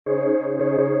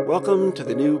Welcome to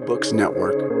the New Books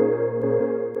Network.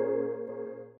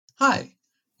 Hi,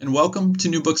 and welcome to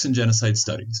New Books in Genocide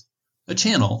Studies, a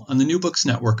channel on the New Books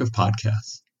Network of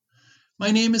podcasts. My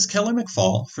name is Kelly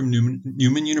McFall from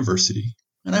Newman University,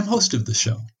 and I'm host of the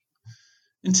show.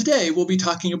 And today we'll be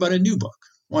talking about a new book,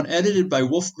 one edited by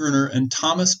Wolf Gruner and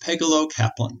Thomas Pegolo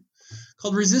Kaplan,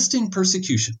 called Resisting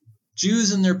Persecution: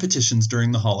 Jews and Their Petitions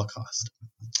During the Holocaust.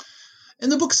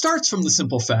 And the book starts from the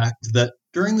simple fact that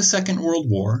during the Second World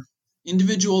War,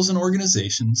 individuals and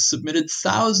organizations submitted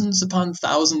thousands upon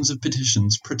thousands of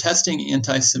petitions protesting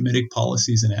anti-Semitic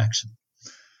policies and action.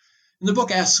 And the book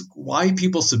asks why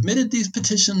people submitted these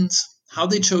petitions, how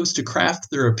they chose to craft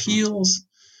their appeals,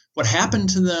 what happened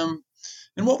to them,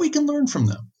 and what we can learn from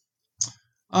them.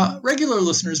 Regular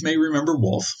listeners may remember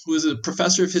Wolf, who is a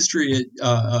professor of history at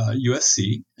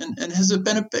USC and has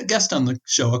been a guest on the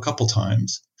show a couple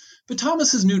times. But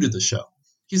Thomas is new to the show.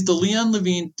 He's the Leon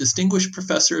Levine Distinguished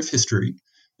Professor of History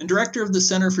and Director of the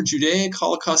Center for Judaic,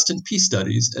 Holocaust, and Peace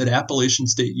Studies at Appalachian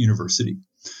State University.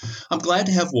 I'm glad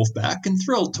to have Wolf back and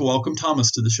thrilled to welcome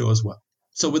Thomas to the show as well.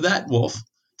 So with that, Wolf,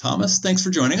 Thomas, thanks for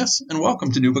joining us and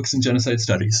welcome to New Books in Genocide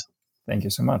Studies. Thank you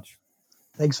so much.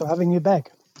 Thanks for having me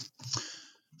back.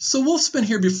 So Wolf's been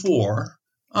here before.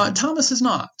 Thomas is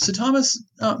not. So Thomas,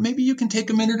 maybe you can take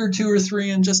a minute or two or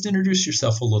three and just introduce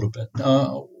yourself a little bit.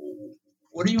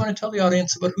 What do you want to tell the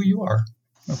audience about who you are?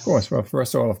 Of course. Well,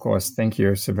 first of all, of course, thank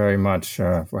you so very much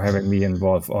for having me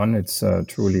involved on. It's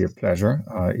truly a pleasure,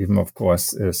 even, of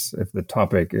course, if the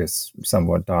topic is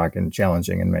somewhat dark and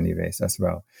challenging in many ways as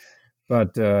well.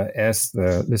 But as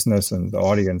the listeners and the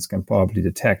audience can probably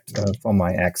detect from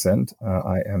my accent,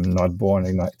 I am not born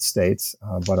in the United States,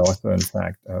 but also, in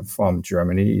fact, from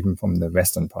Germany, even from the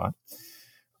western part.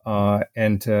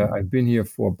 And I've been here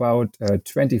for about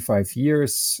 25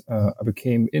 years. I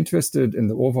became interested in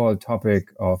the overall topic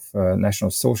of National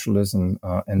Socialism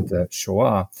and the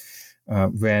Shoah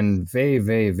when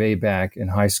way back in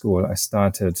high school I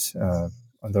started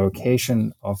on the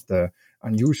occasion of the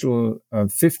unusual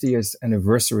 50th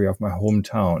anniversary of my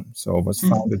hometown. So it was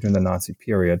founded in the Nazi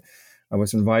period. I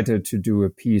was invited to do a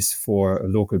piece for a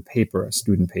local paper, a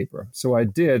student paper. So I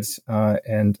did,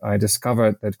 and I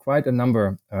discovered that quite a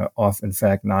number of, in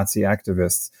fact, Nazi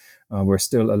activists were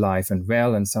still alive and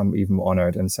well, and some even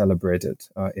honored and celebrated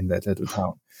in that little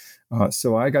town.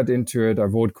 So I got into it. I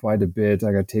wrote quite a bit.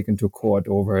 I got taken to court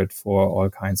over it for all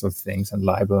kinds of things and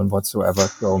libel and whatsoever.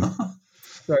 So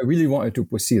I really wanted to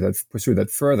pursue that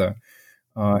further.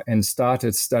 And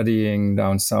started studying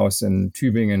down south in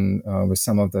Tübingen with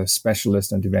some of the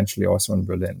specialists and eventually also in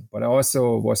Berlin. But I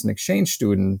also was an exchange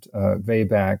student way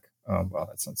back, well,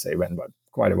 let's not say when, but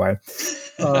quite a while,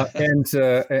 and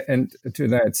to the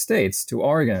United States, to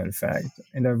Oregon, in fact.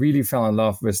 And I really fell in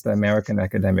love with the American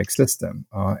academic system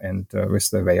and with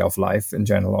the way of life in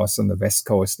general, also on the West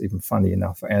Coast. Even funny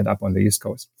enough, I ended up on the East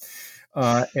Coast.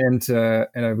 And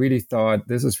I really thought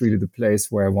this is really the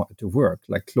place where I wanted to work,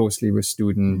 like closely with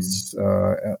students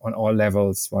on all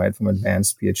levels, right, from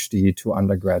advanced PhD to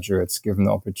undergraduates, given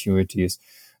opportunities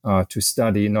to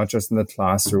study, not just in the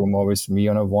classroom or with me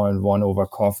on a one-on-one over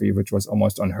coffee, which was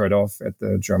almost unheard of at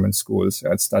the German schools.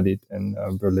 I'd studied in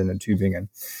Berlin and Tübingen.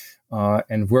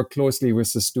 And work closely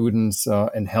with the students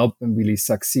and help them really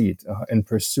succeed and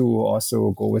pursue,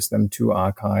 also go with them to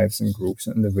archives and groups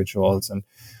and individuals and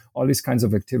all these kinds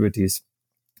of activities,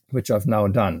 which I've now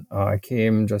done. I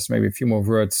came just maybe a few more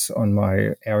words on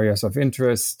my areas of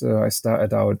interest. I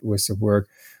started out with the work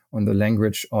on the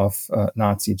language of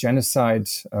Nazi genocide,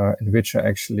 in which I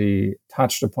actually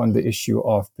touched upon the issue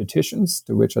of petitions,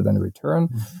 to which I then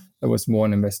returned. There was more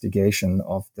an investigation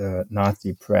of the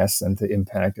Nazi press and the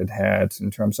impact it had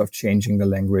in terms of changing the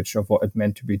language of what it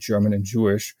meant to be German and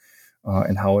Jewish,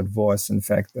 and how it was, in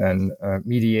fact, then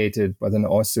mediated, but then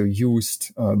also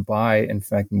used by, in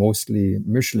fact, mostly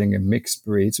Mischlinge, mixed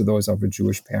breed. So those of a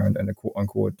Jewish parent and a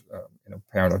quote-unquote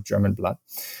parent of German blood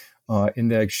in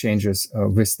their exchanges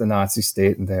with the Nazi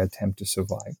state and their attempt to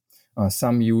survive.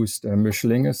 Some used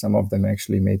Mischlinge. Some of them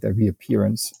actually made their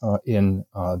reappearance in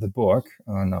the book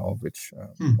now, which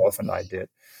Wolf and I did.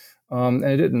 And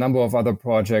I did a number of other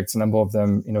projects, a number of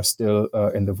them, still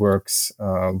in the works.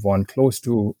 One close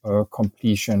to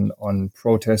completion on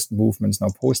protest movements now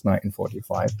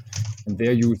post-1945 and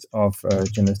their use of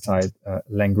genocide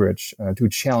language to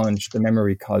challenge the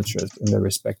memory cultures in their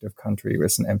respective country,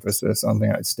 with an emphasis on the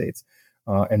United States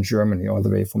and Germany all the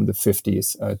way from the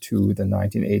 50s to the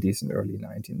 1980s and early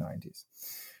 1990s.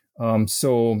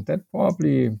 So that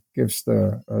probably gives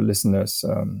the listeners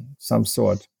some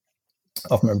sort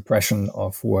of an impression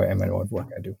of who I am and what work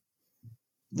I do.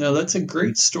 Now, that's a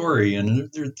great story, and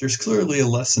there's clearly a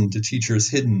lesson to teachers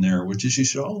hidden there, which is you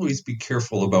should always be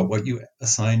careful about what you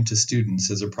assign to students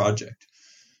as a project.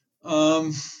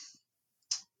 I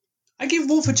gave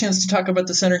Wolf a chance to talk about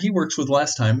the center he works with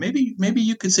last time. Maybe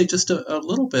you could say just a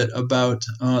little bit about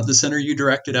the center you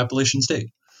direct at Appalachian State.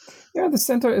 Yeah, the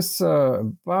center is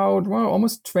about,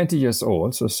 almost 20 years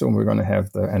old, so soon we're going to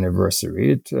have the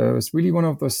anniversary. It was really one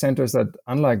of those centers that,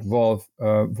 unlike Wolf,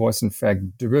 was in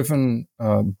fact driven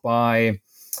by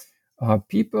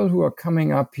people who are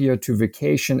coming up here to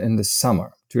vacation in the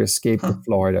summer to escape the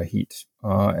Florida heat.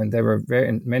 And there were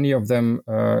many of them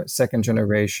second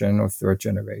generation or third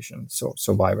generation, so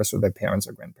survivors, so their parents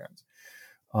or grandparents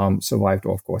survived,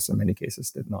 or of course, in many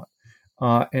cases did not.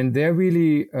 And they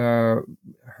really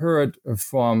heard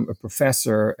from a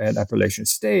professor at Appalachian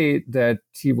State that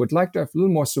he would like to have a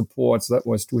little more support. So that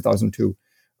was 2002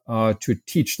 to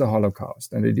teach the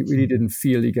Holocaust. And they really didn't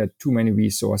feel he got too many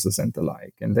resources and the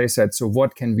like. And they said, so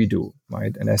what can we do?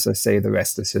 Right? And as I say, the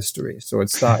rest is history. So it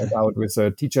started out with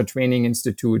a teacher training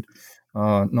institute,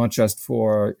 not just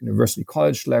for university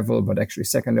college level, but actually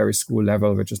secondary school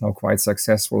level, which is now quite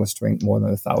successful. Has trained more than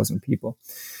 1,000 people.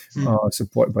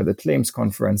 Supported by the Claims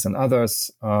Conference and others.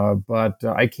 But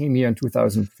I came here in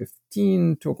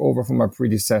 2015, took over from my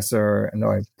predecessor, and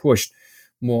I pushed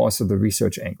more also the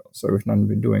research angle. So we've now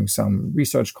been doing some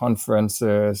research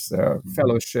conferences,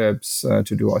 fellowships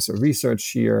to do also research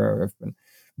here. We've been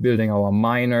building our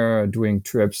minor, doing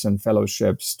trips and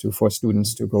fellowships for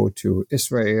students to go to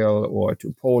Israel or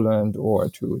to Poland or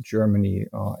to Germany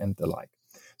and the like.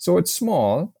 So it's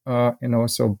small,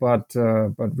 but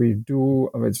we do,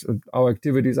 our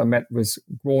activities are met with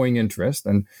growing interest,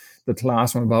 and the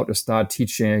class I'm about to start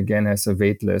teaching again has a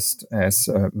wait list, as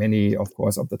many, of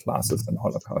course, of the classes in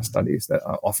Holocaust studies that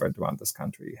are offered around this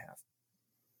country have.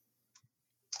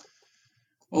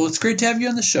 Well, it's great to have you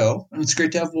on the show, and it's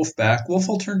great to have Wolf back. Wolf,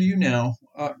 I'll turn to you now.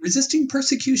 Resisting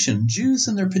persecution, Jews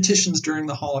and their petitions during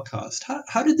the Holocaust.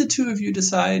 How did the two of you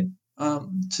decide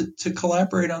to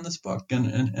collaborate on this book,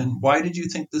 and why did you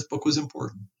think this book was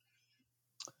important?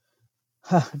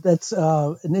 That's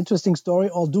an interesting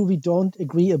story, although we don't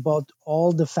agree about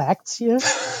all the facts here,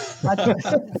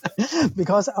 but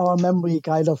because our memory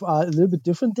kind of are a little bit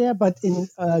different there. But in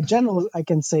general, I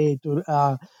can say to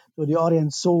the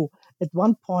audience, so at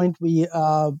one point we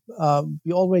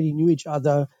already knew each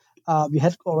other. We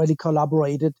had already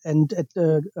collaborated, and at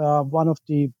one of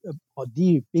the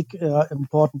big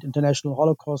important international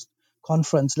Holocaust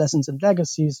conference, Lessons and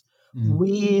Legacies,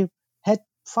 we had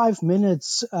 5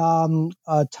 minutes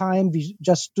time. We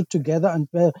just stood together, and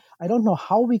I don't know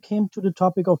how we came to the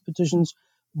topic of petitions,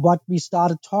 but we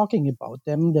started talking about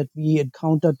them, that we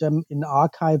encountered them in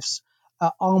archives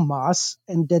en masse,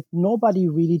 and that nobody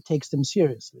really takes them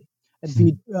seriously. And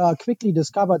we quickly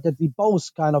discovered that we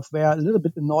both kind of were a little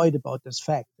bit annoyed about this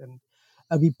fact. And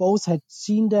we both had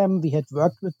seen them, we had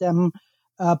worked with them,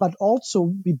 but also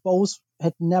we both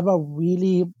had never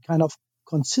really kind of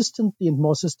consistently and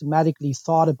more systematically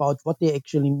thought about what they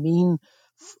actually mean,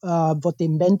 what they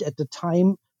meant at the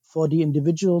time for the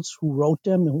individuals who wrote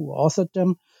them and who authored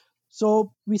them.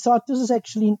 So we thought this is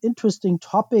actually an interesting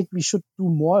topic. We should do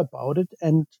more about it.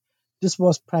 And this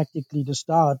was practically the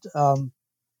start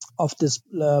of this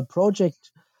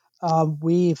project.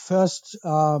 We first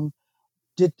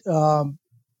did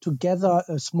together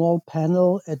a small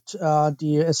panel at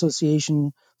the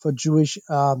Association for Jewish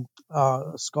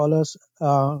Scholars,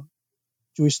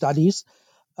 Jewish Studies,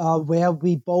 where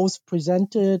we both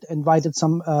presented, invited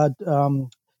some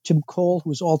Tim Cole,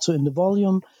 who's also in the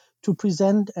volume, to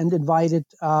present, and invited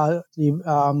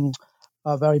the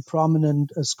very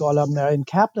prominent scholar Marian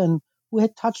Kaplan, who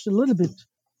had touched a little bit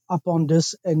upon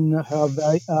this in her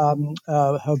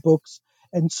books.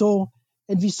 And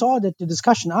we saw that the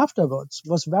discussion afterwards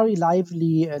was very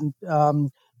lively, and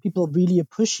people really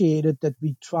appreciated that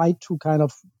we tried to kind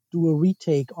of do a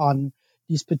retake on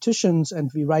these petitions, and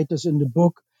we write this in the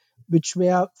book, which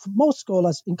were, for most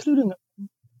scholars, including,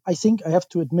 I think I have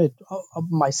to admit,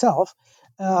 myself,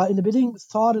 in the beginning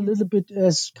thought a little bit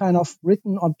as kind of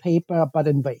written on paper, but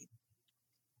in vain.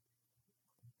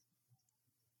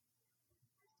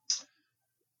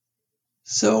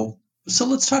 So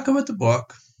let's talk about the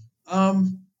book,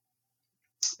 and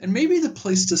maybe the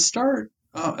place to start,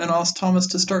 and I'll ask Thomas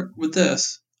to start with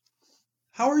this.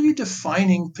 How are you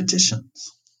defining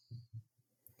petitions?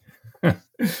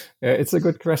 It's a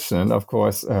good question. Of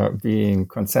course, being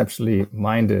conceptually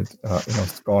minded,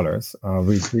 scholars,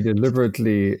 we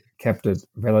deliberately kept it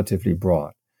relatively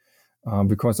broad.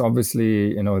 Because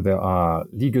obviously, there are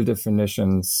legal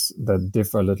definitions that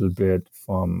differ a little bit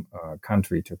from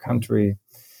country to country.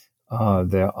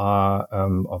 There are,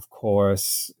 of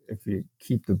course, if we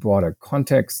keep the broader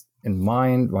context in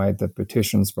mind, right, the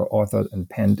petitions were authored and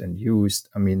penned and used.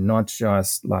 I mean, not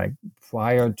just like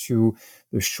prior to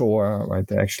the Shoah, right,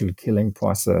 the actual killing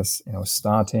process,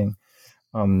 starting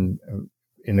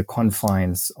in the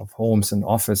confines of homes and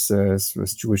offices,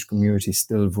 with Jewish communities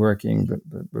still working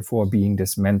before being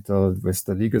dismantled, with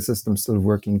the legal system still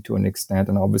working to an extent,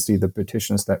 and obviously the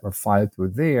petitions that were filed through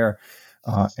there.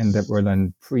 And that were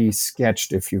then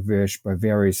pre-sketched, if you wish, by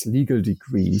various legal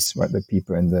decrees, right, the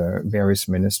people in the various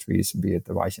ministries, be it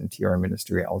the Reich Interior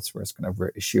Ministry, elsewhere, kind of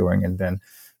were issuing, and then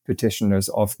petitioners,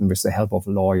 often with the help of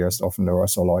lawyers, often there were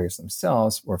also lawyers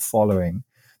themselves, were following.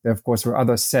 There, of course, were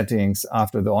other settings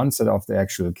after the onset of the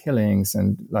actual killings,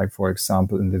 and like, for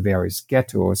example, in the various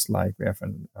ghettos, like we have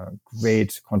a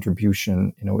great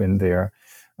contribution, in there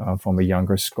from a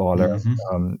younger scholar,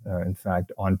 in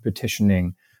fact, on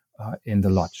petitioning in the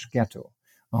Lodz ghetto.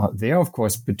 There, of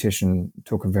course, petition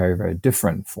took a very, very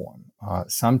different form.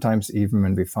 Sometimes even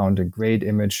when we found a great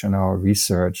image in our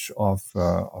research of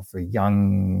a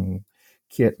young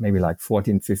kid, maybe like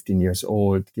 14, 15 years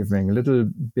old, giving little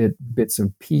bits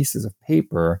and pieces of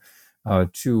paper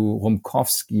to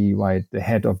Rumkowski, right, the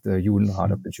head of the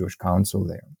Judenrat of the Jewish Council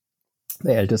there,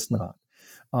 the Ältestenrat.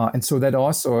 And so that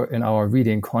also in our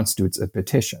reading constitutes a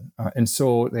petition. And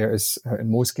so there is,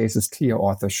 in most cases, clear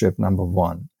authorship, number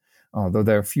one. Though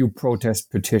there are a few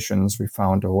protest petitions, we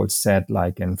found a whole set,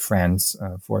 like in France,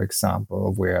 for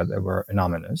example, where they were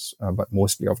anonymous, but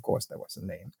mostly, of course, there was a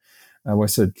name. There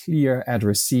was a clear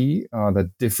addressee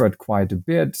that differed quite a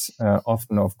bit,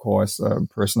 often, of course, a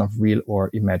person of real or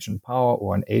imagined power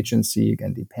or an agency,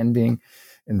 again, depending.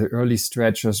 In the early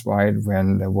stretches, right,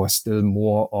 when there was still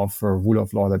more of a rule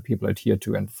of law that people adhered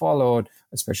to and followed,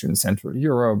 especially in Central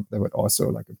Europe, they would also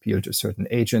like appeal to a certain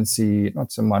agency,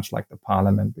 not so much like the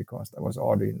parliament, because that was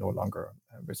already no longer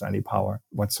with any power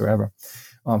whatsoever.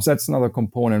 So that's another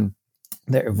component.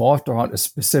 They evolved around a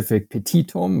specific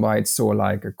petitum, right? So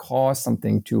like a cause,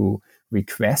 something to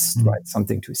request, right?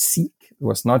 Something to seek. It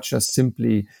was not just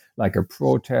simply like a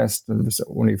protest, and with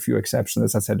only a few exceptions,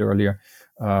 as I said earlier,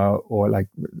 or like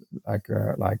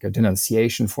a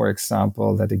denunciation, for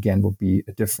example, that again would be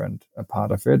a different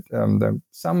part of it.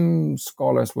 Some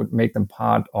scholars would make them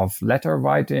part of letter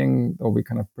writing, though we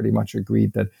kind of pretty much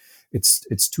agreed that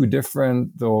it's too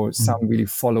different, though some really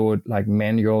followed like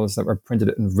manuals that were printed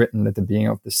and written at the beginning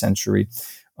of the century.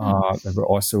 That were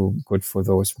also good for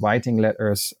those writing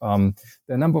letters. There are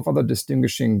a number of other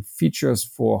distinguishing features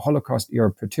for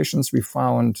Holocaust-era petitions we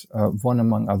found. One,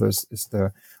 among others, is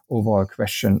the overall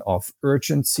question of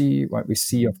urgency. Right? We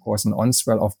see, of course, an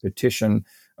onswell of petition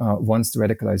once the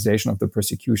radicalization of the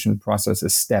persecution process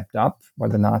is stepped up by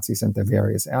the Nazis and their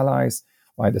various allies.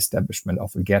 Right, establishment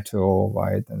of a ghetto,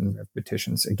 right, and we have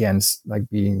petitions against like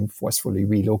being forcefully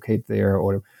relocated there,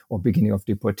 or beginning of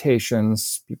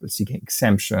deportations, people seeking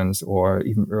exemptions, or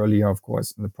even earlier, of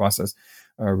course, in the process,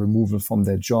 removal from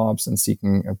their jobs and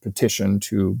seeking a petition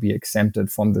to be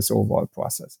exempted from this overall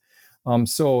process.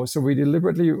 So we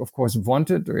deliberately, of course,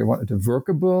 wanted a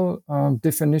workable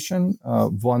definition,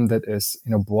 one that is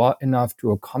broad enough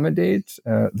to accommodate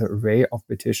the array of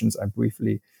petitions I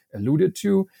briefly alluded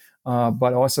to.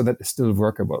 But also that is still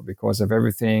workable, because if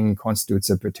everything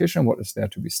constitutes a petition, what is there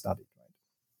to be studied? Right?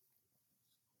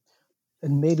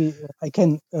 And maybe I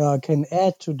can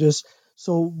add to this.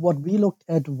 So what we looked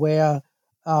at were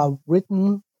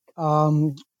written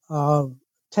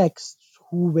texts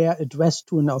who were addressed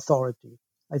to an authority.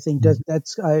 I think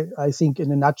that's I think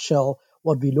in a nutshell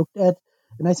what we looked at.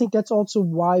 And I think that's also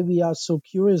why we are so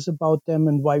curious about them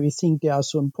and why we think they are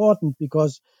so important,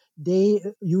 because they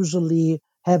usually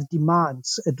have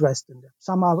demands addressed in them.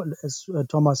 Some are, as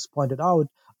Thomas pointed out,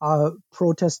 are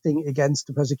protesting against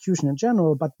the persecution in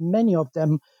general, but many of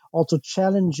them also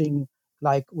challenging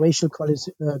like racial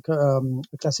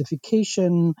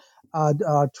classification,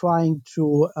 trying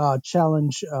to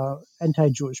challenge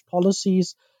anti-Jewish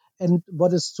policies. And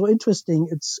what is so interesting,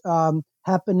 it's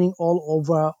happening all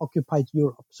over occupied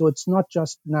Europe. So it's not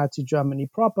just Nazi Germany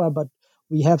proper, but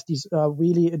we have these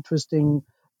really interesting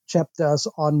chapters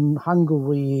on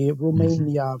Hungary,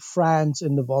 Romania, France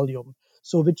in the volume.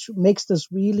 So which makes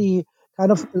this really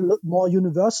kind of a more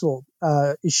universal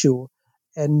issue.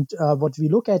 And what we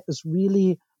look at is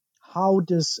really how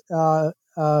this,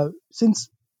 since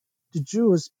the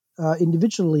Jews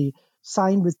individually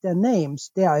sign with their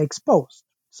names, they are exposed.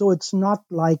 So it's not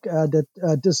like that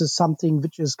this is something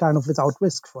which is kind of without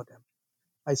risk for them.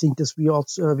 I think this we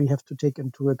have to take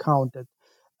into account that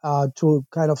to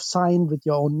kind of sign with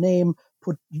your own name,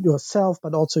 put yourself,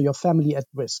 but also your family at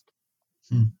risk.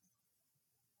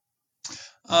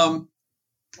 I'm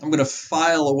going to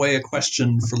file away a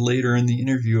question for later in the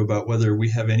interview about whether we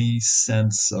have any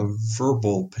sense of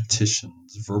verbal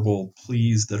petitions, verbal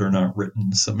pleas that are not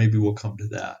written. So maybe we'll come to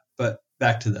that. But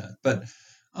back to that. But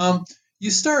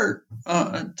you start,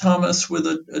 Thomas, with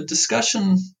a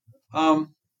discussion about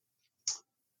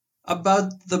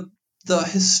the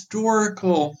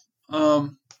historical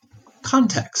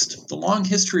context, the long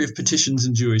history of petitions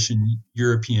in Jewish and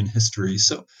European history.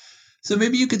 So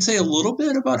maybe you could say a little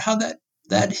bit about how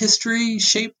that history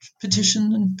shaped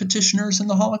petition and petitioners in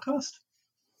the Holocaust?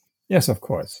 Yes, of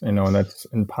course. That's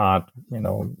in part,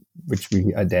 which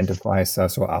we identify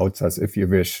us or outs us, if you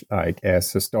wish, like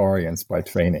as historians by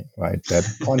training, right? That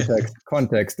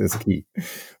context is key,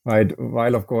 right?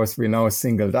 While, of course, we now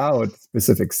singled out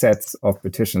specific sets of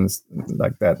petitions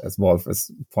like that, as Wolf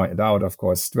has pointed out, of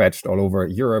course, stretched all over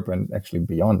Europe and actually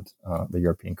beyond the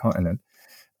European continent.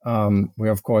 We,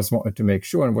 of course, wanted to make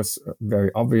sure, and was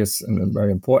very obvious and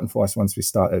very important for us once we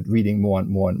started reading more and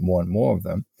more of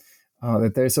them,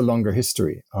 that there's a longer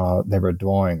history they were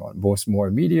drawing on, both more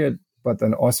immediate, but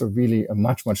then also really a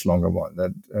much, much longer one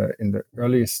that in the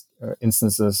earliest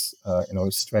instances,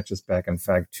 stretches back, in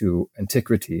fact, to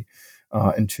antiquity,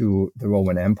 into the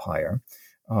Roman Empire.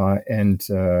 And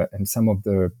some of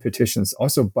the petitions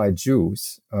also by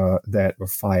Jews that were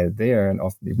filed there and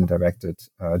often even directed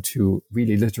to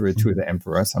really literally to the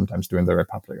emperor, sometimes during the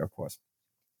Republic, of course,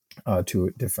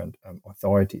 to different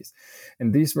authorities.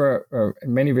 And these were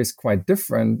in many ways quite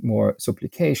different, more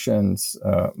supplications,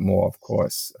 more, of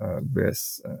course,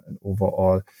 with an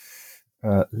overall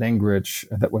language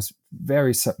that was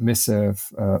very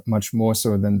submissive, much more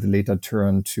so than the later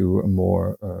turn to a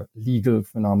more legal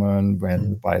phenomenon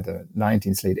when by the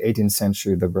 19th, late 18th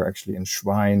century, they were actually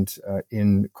enshrined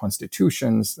in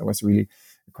constitutions. There was really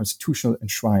a constitutional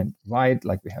enshrined right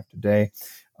like we have today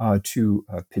to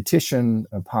petition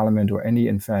a parliament or any,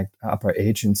 in fact, upper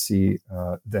agency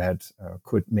that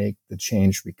could make the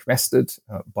change requested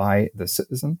by the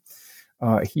citizen.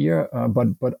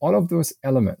 But all of those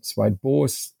elements, right,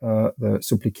 both the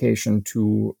supplication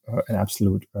to an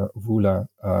absolute ruler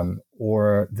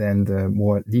or then the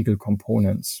more legal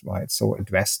components, right, so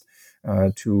addressed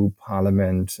to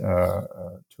parliament,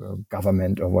 to a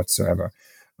government or whatsoever,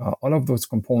 all of those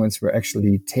components were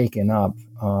actually taken up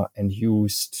and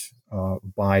used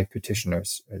by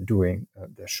petitioners during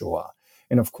the Shoah.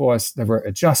 And of course, they were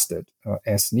adjusted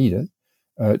as needed.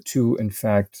 To, in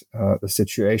fact, the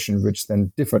situation, which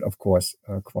then differed, of course,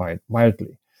 quite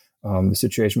wildly. The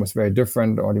situation was very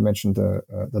different. I already mentioned the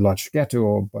Lodz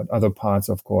ghetto, but other parts,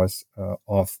 of course,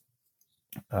 of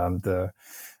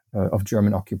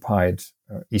German-occupied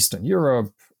Eastern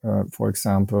Europe, for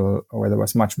example, where there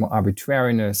was much more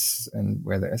arbitrariness and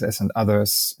where the SS and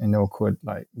others, could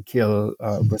kill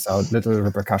without little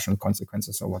repercussion,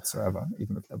 consequences, or whatsoever,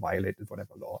 even if they violated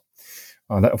whatever law.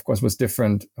 That, of course, was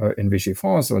different in Vichy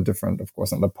France, or different, of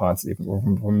course, in other parts, even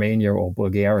from Romania or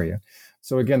Bulgaria.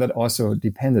 So again, that also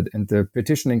depended, and the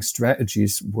petitioning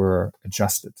strategies were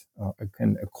adjusted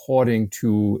according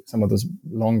to some of those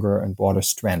longer and broader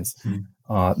strands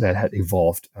that had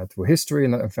evolved through history,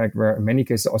 and in fact were in many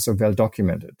cases also well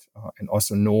documented and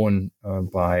also known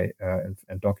by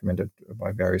and documented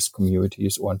by various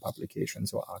communities or in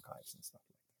publications or archives and stuff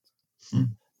like that.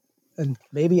 And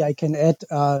maybe I can add,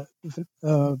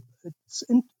 it's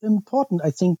important,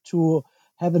 I think, to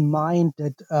have in mind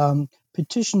that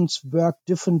petitions work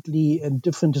differently in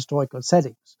different historical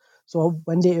settings. So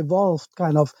when they evolved,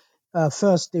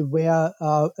 first they were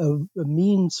a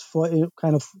means for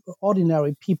kind of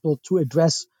ordinary people to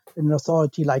address an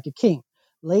authority like a king.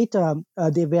 Later,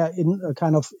 they were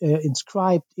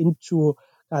inscribed into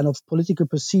kind of political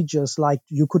procedures, like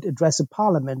you could address a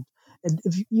parliament. And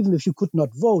even if you could not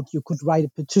vote, you could write a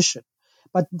petition.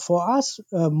 But for us,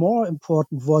 more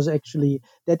important was actually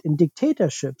that in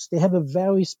dictatorships, they have a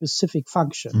very specific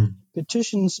function.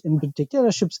 Petitions in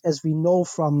dictatorships, as we know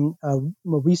from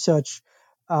research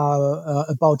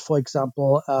about, for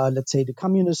example, let's say the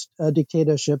communist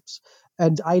dictatorships,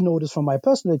 and I know this from my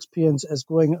personal experience as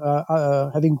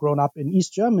having grown up in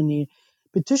East Germany,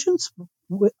 petitions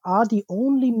are the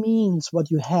only means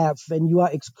what you have when you are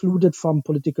excluded from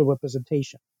political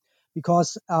representation.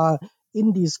 Because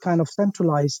in these kind of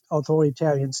centralized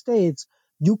authoritarian states,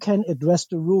 you can address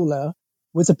the ruler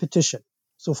with a petition.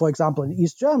 So, for example, in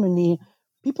East Germany,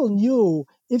 people knew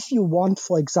if you want,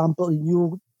 for example, a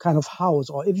new kind of house,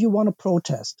 or if you want to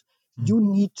protest, you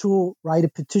need to write a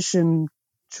petition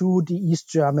to the East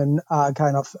German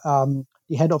the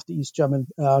head of the East German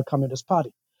Communist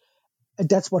Party. And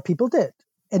that's what people did,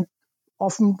 and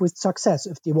often with success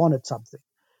if they wanted something.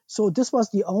 So this was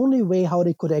the only way how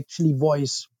they could actually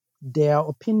voice their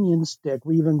opinions, their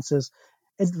grievances.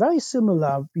 And very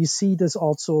similar, we see this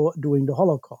also during the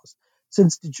Holocaust.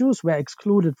 Since the Jews were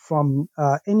excluded from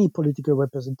any political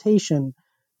representation,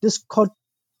 this could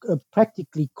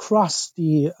practically cross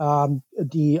the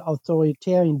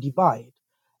authoritarian divide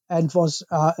and was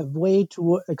a way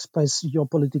to express your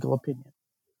political opinion.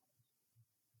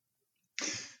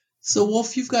 So,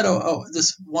 Wolf, you've got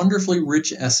this wonderfully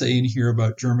rich essay in here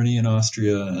about Germany and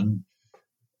Austria, and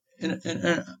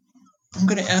I'm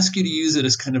going to ask you to use it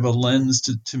as kind of a lens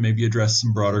to maybe address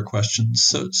some broader questions.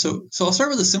 So I'll start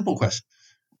with a simple question.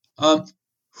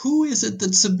 Who is it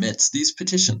that submits these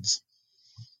petitions?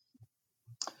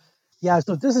 Yeah,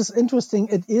 so this is interesting.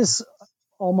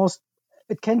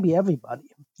 It can be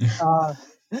everybody.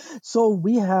 So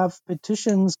we have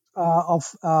petitions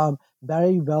of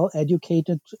very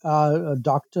well-educated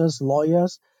doctors,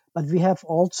 lawyers, but we have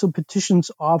also petitions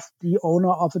of the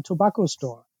owner of a tobacco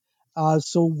store.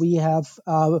 So we have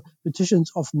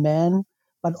petitions of men,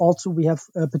 but also we have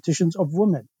petitions of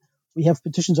women. We have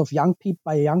petitions of young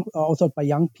people authored by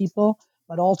young people,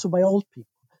 but also by old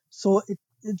people. So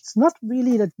it's not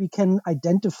really that we can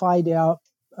identify their,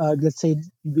 let's say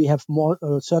we have more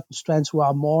certain strands who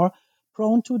are more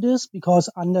prone to this, because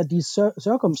under these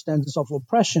circumstances of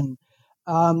oppression,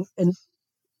 and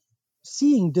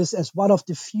seeing this as one of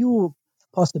the few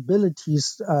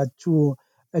possibilities to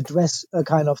address a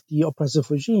kind of the oppressive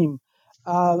regime,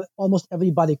 almost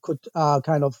everybody could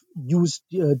kind of use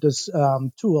this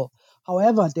tool.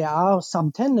 However, there are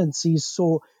some tendencies.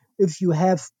 So if you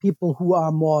have people who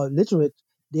are more literate,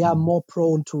 they are more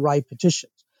prone to write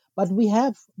petitions. But we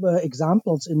have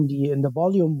examples in the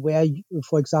volume where,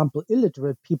 for example,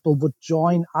 illiterate people would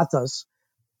join others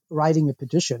writing a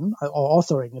petition or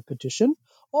authoring a petition,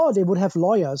 or they would have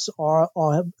lawyers or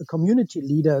community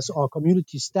leaders or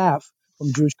community staff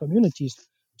from Jewish communities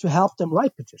to help them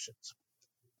write petitions.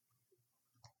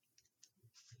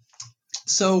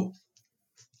 So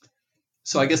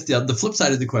I guess the flip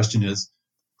side of the question is,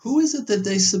 who is it that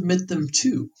they submit them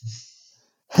to?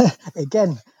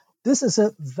 Again, this is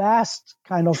a vast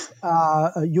kind of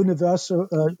universe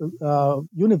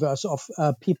of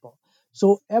people.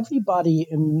 So everybody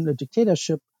in the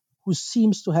dictatorship who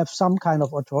seems to have some kind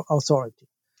of authority.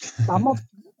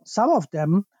 Some of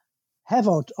them have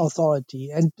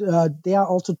authority, and they are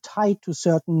also tied to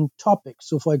certain topics.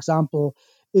 So, for example,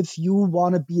 if you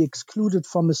want to be excluded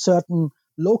from a certain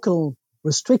local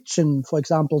restriction, for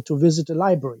example, to visit a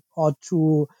library or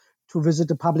to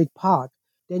visit a public park,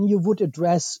 then you would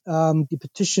address the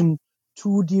petition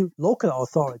to the local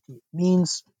authority,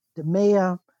 means the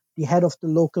mayor, the head of the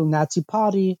local Nazi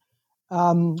party.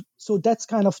 So that's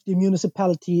kind of the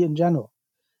municipality in general.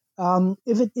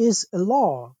 If it is a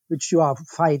law which you are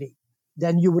fighting,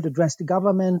 then you would address the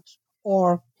government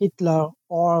or Hitler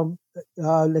or,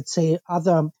 let's say,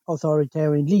 other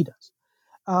authoritarian leaders.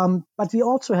 But we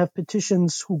also have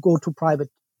petitions who go to private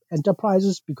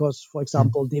enterprises because, for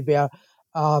example, they were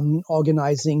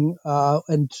organizing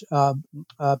and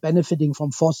benefiting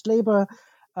from forced labor.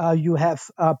 You have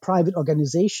private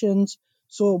organizations.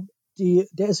 So there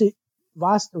is a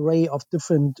vast array of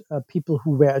different people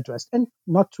who were addressed, and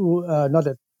not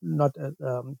the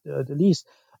least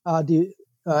the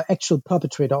actual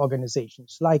perpetrator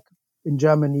organizations, like in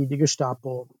Germany, the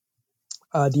Gestapo,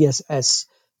 the SS,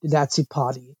 the Nazi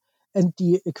Party, and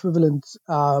the equivalent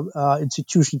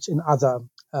institutions in other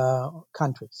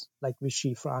countries like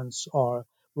Vichy France or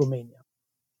Romania.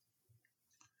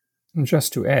 And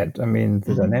just to add, I mean,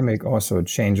 the dynamic also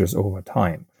changes over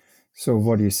time. So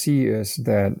what you see is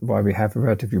that while we have a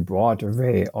relatively broad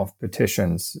array of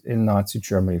petitions in Nazi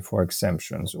Germany for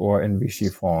exemptions, or in Vichy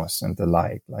France and the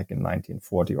like in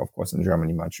 1940, of course, in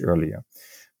Germany much earlier.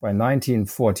 By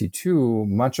 1942,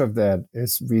 much of that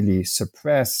is really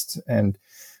suppressed, and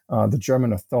the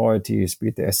German authorities, be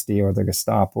it the SD or the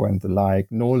Gestapo and the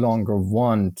like, no longer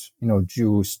want,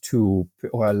 Jews to,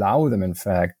 or allow them, in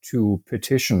fact, to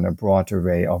petition a broad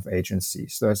array of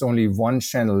agencies. So there's only one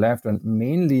channel left, and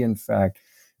mainly, in fact,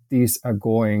 these are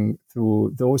going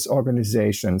through those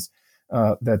organizations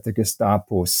that the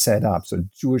Gestapo set up. So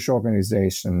Jewish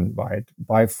organization, right,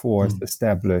 by force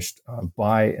established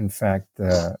by, in fact,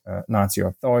 the Nazi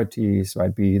authorities,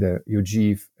 right, be the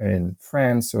UGIF in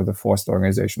France, or the Forced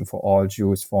Organization for All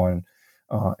Jews, Foreign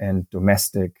and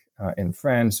Domestic in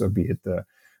France, or be it the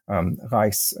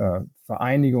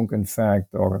Reichsvereinigung, in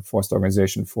fact, or Forced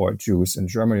Organization for Jews in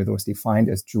Germany, those defined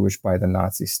as Jewish by the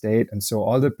Nazi state. And so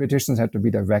all the petitions had to be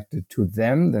directed to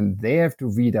them. Then they have to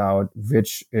read out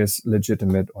which is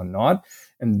legitimate or not.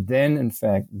 And then, in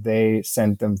fact, they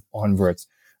send them onwards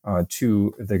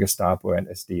to the Gestapo and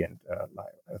SD and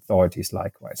authorities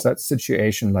likewise. That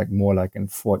situation more like in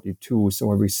 42. So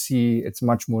where we see it's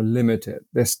much more limited.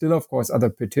 There's still, of course, other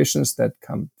petitions that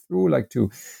come through, like to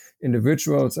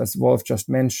individuals, as Wolf just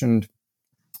mentioned,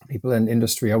 people in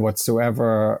industry or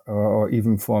whatsoever, or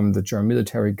even from the German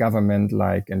military government,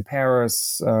 like in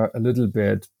Paris, a little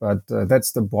bit, but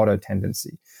that's the broader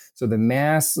tendency. So the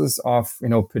masses of,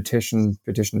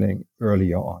 petitioning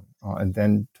earlier on, and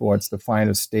then towards the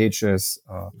final stages,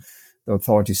 the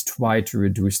authorities try to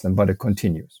reduce them, but it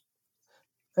continues.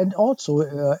 And also,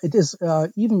 it is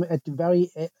even at the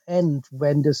very end,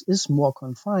 when this is more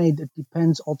confined, it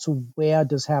depends also where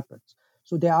this happens.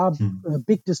 So there are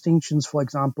big distinctions, for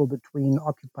example, between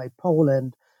occupied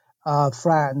Poland,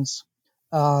 France,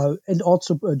 and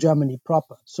also Germany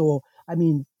proper. So,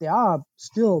 there are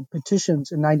still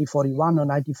petitions in 1941 or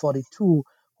 1942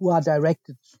 who are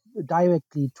directed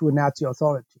directly to a Nazi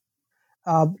authority.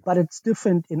 But it's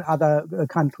different in other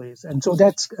countries. And so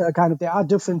that's there are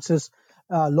differences,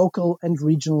 local and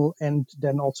regional, and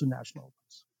then also national.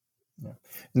 Yeah.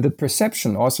 And the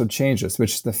perception also changes,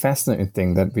 which is the fascinating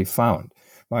thing that we found,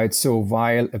 right? So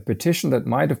while a petition that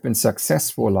might have been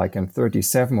successful, like in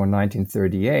 37 or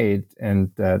 1938,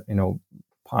 and that,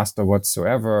 passed or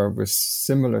whatsoever with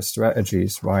similar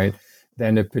strategies, right?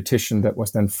 Then a petition that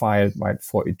was then filed by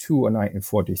 42 or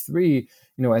 1943,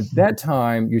 at that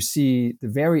time, you see the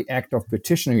very act of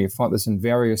petitioning. You found this in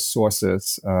various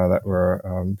sources that were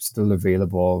still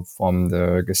available from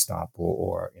the Gestapo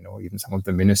or, even some of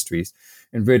the ministries,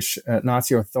 in which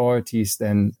Nazi authorities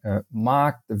then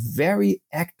marked the very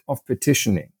act of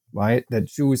petitioning, right, that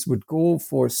Jews would go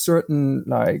for a certain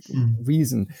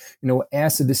reason,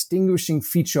 as a distinguishing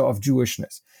feature of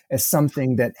Jewishness, as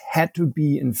something that had to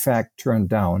be in fact turned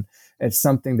down, as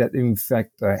something that in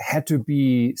fact had to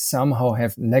be somehow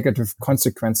have negative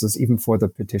consequences even for the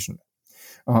petitioner.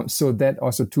 So that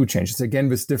also too changes, again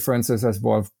with differences, as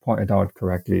Wolf pointed out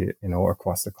correctly,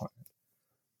 across the continent.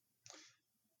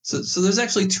 So there's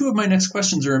actually two of my next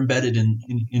questions are embedded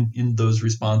in those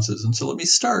responses, and so let me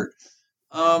start.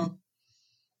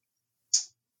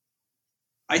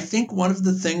 I think one of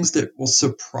the things that will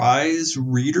surprise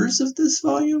readers of this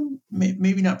volume,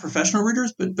 maybe not professional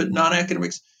readers, but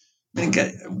non-academics,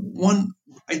 one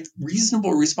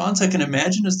reasonable response I can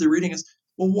imagine as they're reading is,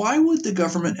 well, why would the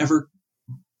government ever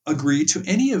agree to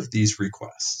any of these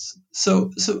requests?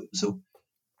 So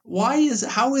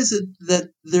how is it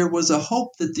that there was a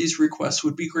hope that these requests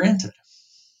would be granted?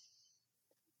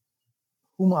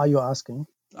 Whom are you asking?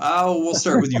 We'll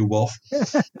start with you, Wolf.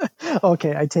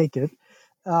 Okay, I take it.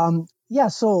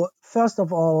 So first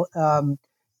of all,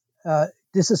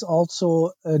 this is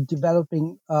also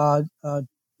developing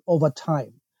over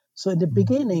time. So in the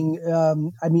beginning,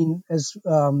 as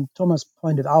Thomas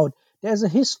pointed out, there's a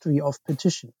history of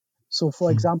petition. So,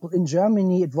 for example, in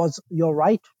Germany, it was your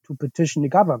right to petition the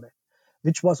government,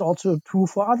 which was also true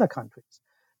for other countries.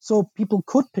 So people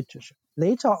could petition.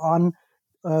 Later on,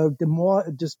 the more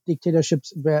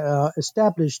dictatorships were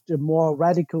established, the more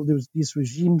radical these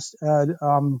regimes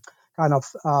evolved,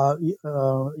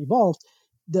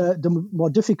 the more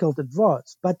difficult it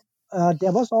was. But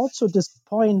there was also this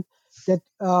point that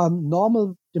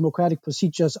normal democratic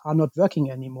procedures are not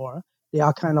working anymore. They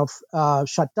are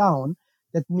shut down.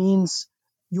 That means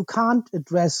you can't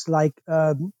address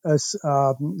a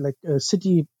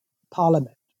city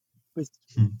parliament with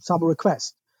some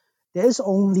request. There is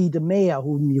only the mayor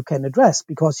whom you can address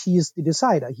because he is the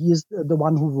decider. He is the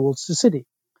one who rules the city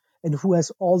and who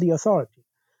has all the authority.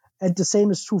 And the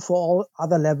same is true for all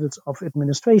other levels of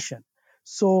administration.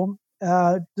 So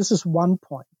this is one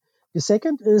point. The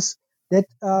second is that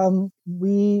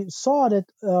we saw that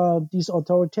these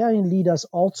authoritarian leaders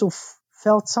also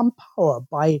felt some power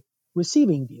by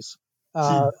receiving these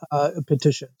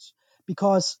petitions,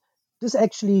 because this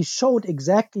actually showed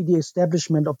exactly the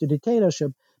establishment of the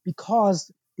dictatorship,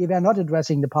 because they were not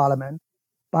addressing the parliament,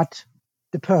 but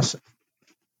the person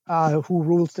who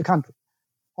rules the country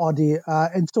or the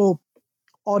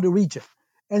region.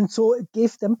 And so it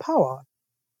gave them power.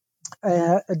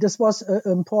 This was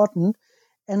important.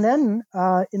 And then,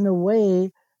 in a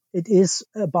way, it is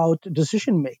about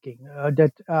decision making,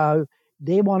 that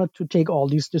they wanted to take all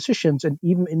these decisions, and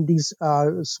even in these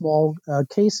small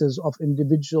cases of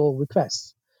individual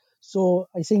requests. So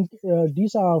I think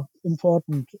these are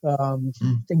important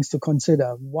things to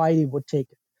consider, why they would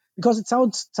take it. Because it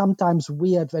sounds sometimes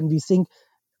weird when we think,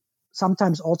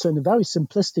 sometimes also in a very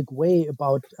simplistic way,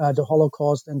 about the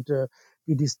Holocaust and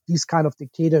these kind of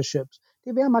dictatorships.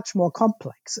 They were much more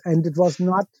complex, and it was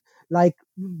not like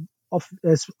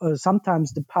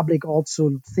sometimes the public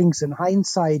also thinks in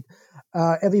hindsight,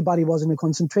 everybody was in a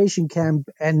concentration camp,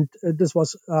 and this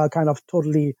was kind of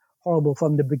totally horrible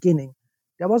from the beginning.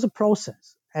 There was a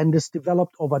process, and this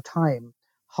developed over time,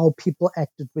 how people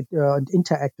acted with and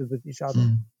interacted with each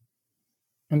other.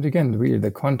 And again, really,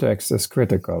 the context is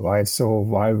critical, right? So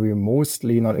while we're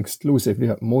mostly, not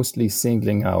exclusively, mostly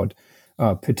singling out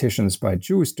petitions by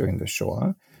Jews during the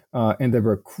Shoah, and they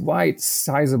were quite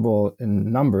sizable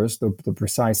in numbers. The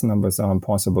precise numbers are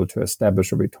impossible to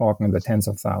establish. We're talking in the tens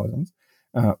of thousands,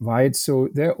 right? So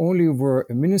there only were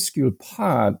a minuscule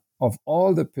part of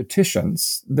all the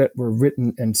petitions that were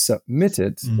written and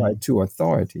submitted to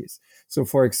authorities. So,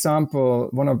 for example,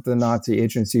 one of the Nazi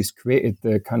agencies created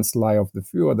the Kanzlei of the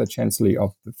Führer, the Chancellery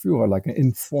of the Führer, like an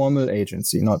informal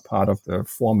agency, not part of the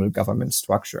formal government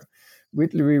structure. We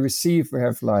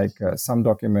have like some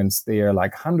documents there,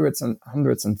 like hundreds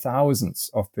and thousands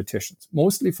of petitions,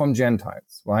 mostly from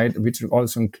Gentiles, right? Which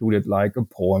also included like a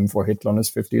poem for Hitler on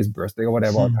his 50th birthday or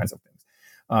whatever, all kinds of things.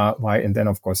 Right. And then,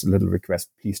 of course, a little request,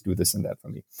 please do this and that for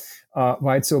me.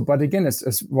 Right. So, but again,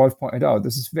 as Rolf pointed out,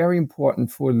 this is very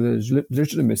important for the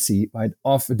legitimacy, right,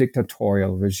 of a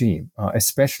dictatorial regime,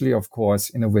 especially, of course,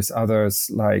 with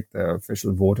others like the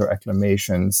official voter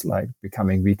acclamations, like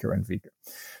becoming weaker and weaker.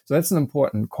 So that's an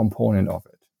important component of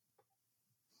it.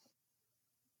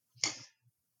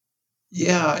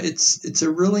 Yeah, it's a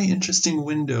really interesting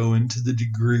window into the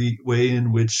way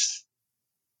in which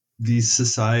these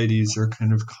societies are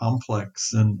kind of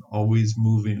complex and always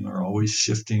moving or always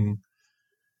shifting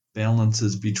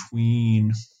balances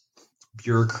between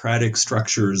bureaucratic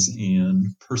structures and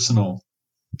personal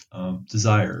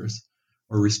desires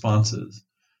or responses.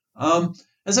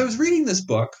 As I was reading this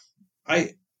book,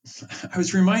 I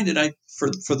was reminded,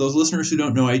 for those listeners who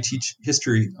don't know, I teach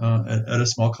history at a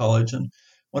small college, and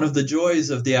one of the joys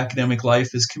of the academic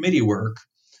life is committee work.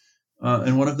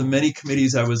 And one of the many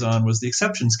committees I was on was the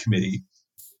exceptions committee.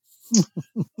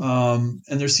 And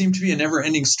there seemed to be a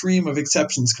never-ending stream of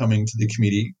exceptions coming to the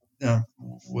committee.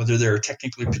 Whether they're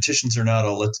technically petitions or not,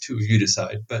 I'll let the two of you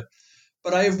decide. But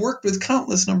I have worked with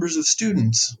countless numbers of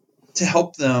students to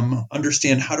help them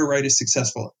understand how to write a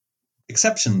successful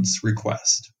exceptions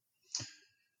request.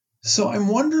 So I'm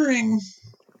wondering,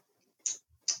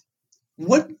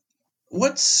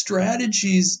 what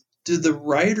strategies do the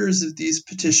writers of these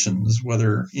petitions,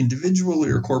 whether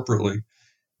individually or corporately,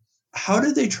 how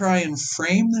do they try and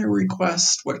frame their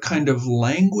request? What kind of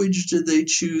language do they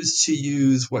choose to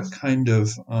use? What kind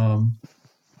of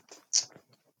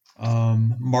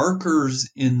markers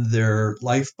in their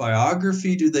life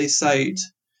biography do they cite?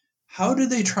 How do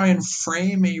they try and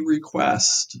frame a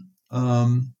request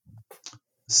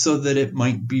so that it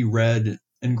might be read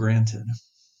and granted?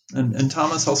 And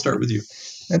Thomas, I'll start with you.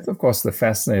 That's, of course, the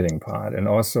fascinating part, and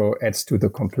also adds to the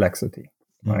complexity,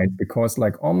 right? Because,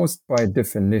 like, almost by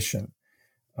definition,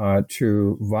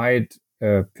 to write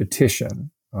a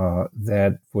petition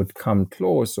that would come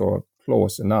close or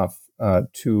close enough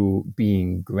to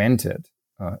being granted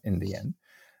in the end,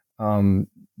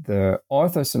 the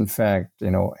authors, in fact,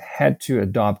 had to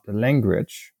adopt a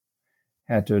language,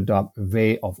 had to adopt a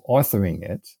way of authoring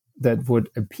it that would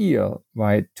appeal,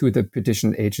 right, to the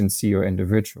petition agency or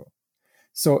individual.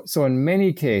 So in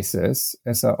many cases,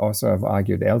 as I also have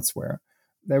argued elsewhere,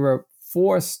 they were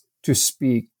forced to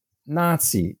speak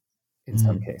Nazi in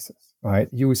some cases, right?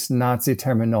 Use Nazi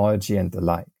terminology and the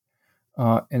like.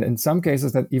 And in some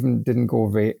cases, that even didn't go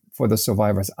away for the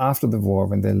survivors after the war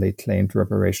when they laid claim to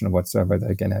reparation or whatsoever. They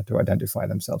again had to identify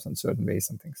themselves in certain ways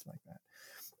and things like that.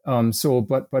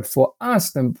 But for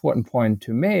us, the important point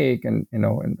to make, and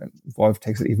Rolf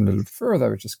takes it even a little further,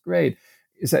 which is great,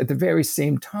 is that at the very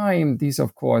same time, these,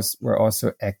 of course, were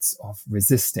also acts of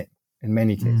resisting in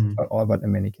many cases, not all, but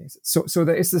in many cases. So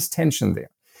there is this tension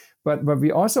there. But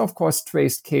we also, of course,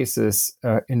 traced cases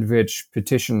in which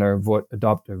petitioner would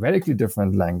adopt a radically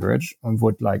different language and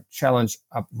would challenge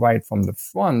up right from the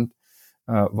front,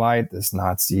 right, this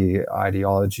Nazi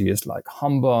ideology is like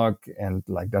humbug and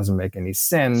doesn't make any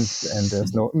sense. And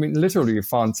there's literally you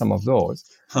found some of those.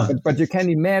 But you can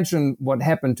imagine what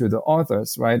happened to the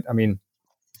authors, right?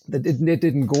 That it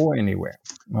didn't go anywhere,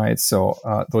 right? So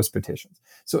those petitions.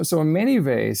 So in many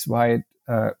ways, right,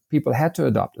 people had to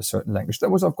adopt a certain language. That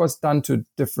was, of course, done to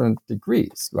different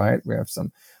degrees, right? We have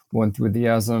some more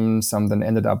enthusiasm, some then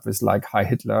ended up with Hi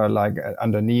Hitler,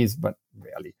 underneath, but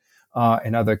rarely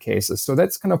in other cases. So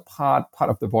that's kind of part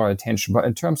of the broader attention. But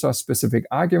in terms of specific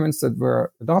arguments that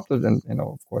were adopted, and,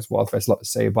 of course, Wolf has a lot to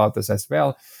say about this as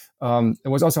well, it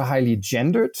was also highly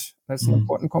gendered. That's an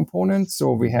important component.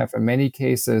 So we have, in many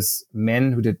cases,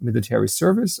 men who did military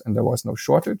service, and there was no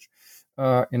shortage.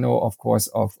 of course,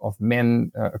 of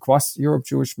men across Europe,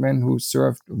 Jewish men who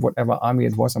served whatever army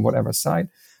it was on whatever side.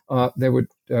 They would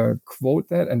quote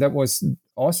that. And that was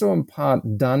also in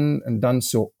part done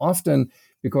so often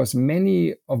because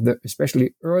many of the,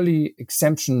 especially early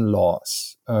exemption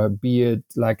laws, be it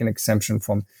like an exemption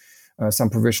from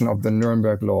some provision of the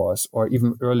Nuremberg laws, or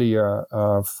even earlier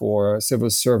for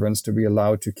civil servants to be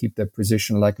allowed to keep their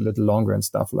position like a little longer and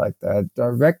stuff like that,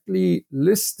 directly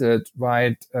listed,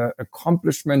 right,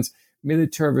 accomplishments,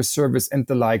 military service and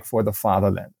the like for the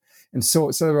fatherland. And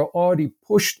so they were already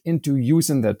pushed into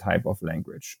using that type of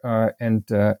language. And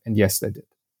yes, they did.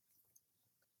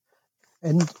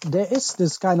 And there is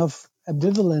this kind of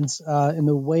ambivalence in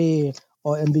a way,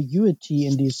 or ambiguity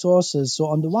in these sources. So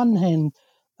on the one hand,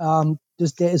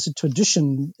 there is a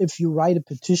tradition. If you write a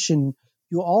petition,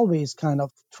 you always kind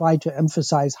of try to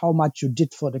emphasize how much you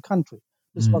did for the country.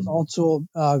 This was also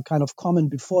kind of common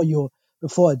before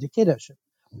a dictatorship.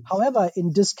 However,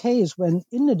 in this case, when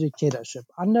in a dictatorship,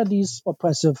 under these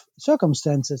oppressive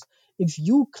circumstances, if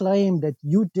you claim that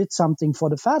you did something for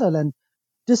the fatherland,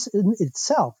 this in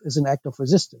itself is an act of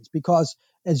resistance because,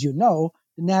 as you know,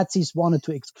 the Nazis wanted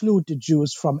to exclude the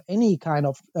Jews from any kind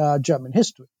of German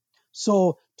history.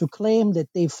 So to claim that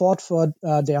they fought for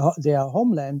their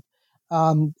homeland,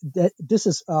 this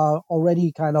is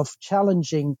already kind of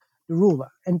challenging the ruler.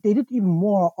 And they did even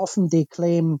more. Often they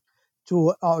claim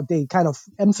they kind of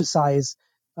emphasize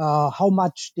how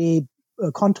much they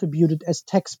contributed as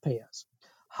taxpayers,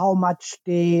 how much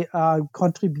they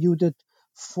contributed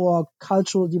for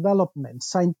cultural development,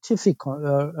 scientific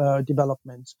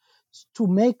developments, to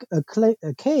make a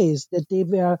case that they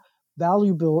were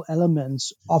valuable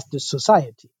elements of the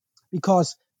society.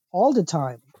 Because all the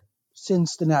time,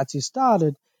 since the Nazis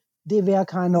started, they were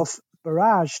kind of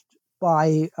barraged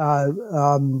by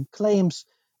claims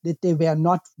that they were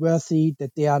not worthy,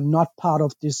 that they are not part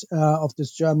of this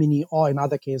Germany, or in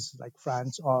other cases like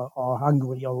France or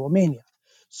Hungary or Romania.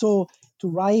 So to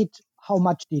write how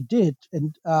much they did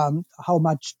and how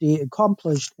much they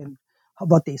accomplished and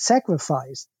what they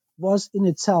sacrificed was in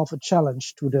itself a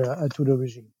challenge to the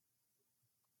regime.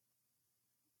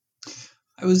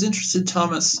 I was interested,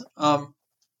 Thomas.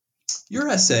 Your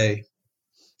essay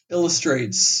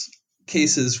illustrates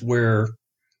cases where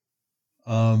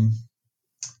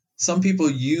some people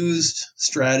used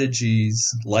strategies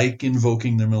like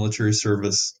invoking the military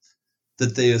service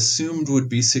that they assumed would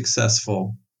be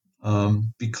successful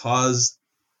because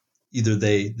either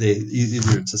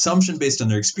either it's assumption based on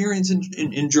their experience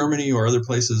in Germany or other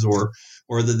places, or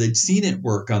that they'd seen it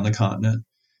work on the continent,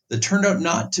 that turned out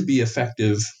not to be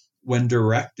effective when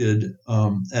directed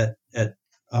at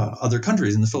other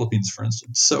countries, in the Philippines, for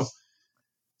instance.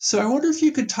 So I wonder if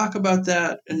you could talk about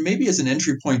that, and maybe as an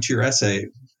entry point to your essay.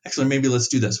 Actually, maybe let's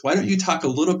do this. Why don't you talk a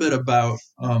little bit about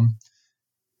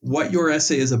what your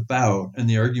essay is about and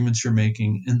the arguments you're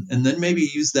making, and then maybe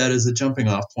use that as a jumping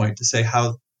off point to say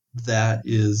how that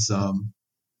is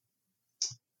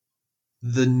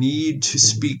the need to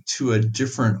speak to a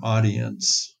different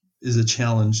audience is a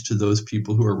challenge to those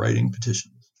people who are writing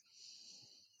petitions.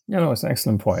 Yeah, no, it's an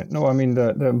excellent point. No, I mean,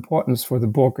 the importance for the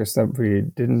book is that we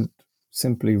didn't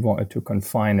simply want to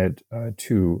confine it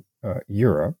to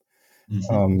Europe.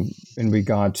 In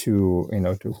regard to,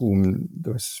 to whom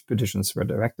those petitions were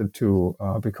directed to,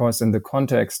 because in the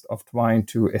context of trying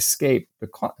to escape the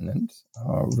continent,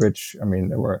 which, I mean,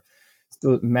 there were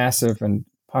still massive and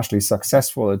partially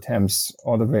successful attempts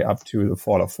all the way up to the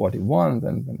fall of 41,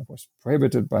 then it was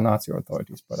prohibited by Nazi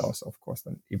authorities, but also, of course,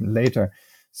 then even later.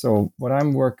 So what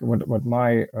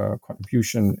my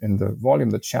contribution in the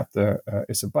volume, the chapter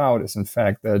is about, is in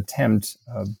fact the attempt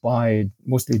by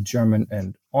mostly German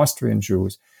and Austrian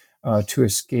Jews to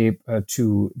escape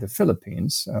to the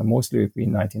Philippines, mostly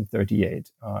between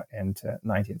 1938 and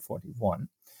 1941.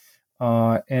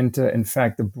 In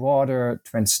fact, the broader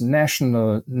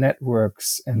transnational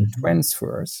networks and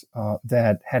transfers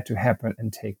that had to happen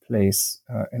and take place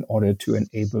in order to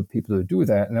enable people to do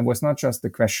that. And it was not just the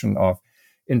question of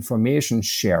information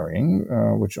sharing,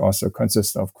 which also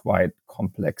consists of quite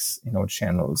complex,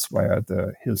 channels via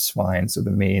the Hilfsverein, so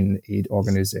the main aid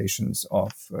organizations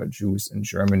of Jews in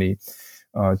Germany,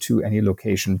 to any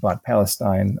location but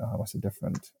Palestine was a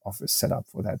different office set up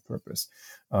for that purpose,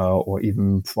 or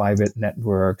even private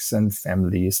networks and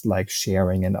families like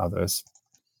sharing and others,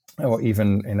 or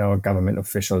even government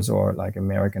officials or like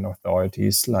American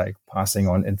authorities like passing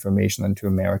on information into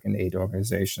American aid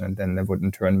organization, and then they would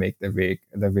in turn make their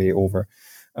way over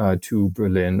to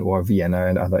Berlin or Vienna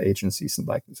and other agencies and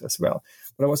like this as well.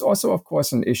 But it was also, of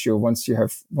course, an issue once you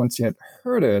had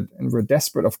heard it and were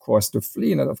desperate, of course, to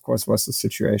flee. And that, of course, was the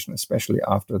situation, especially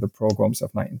after the pogroms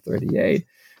of 1938.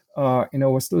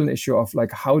 Was still an issue of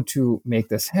like how to make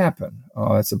this happen.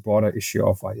 It's a broader issue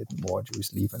of why didn't more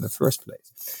Jews leave in the first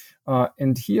place.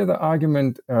 And here the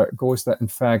argument goes that, in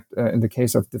fact, in the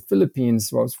case of the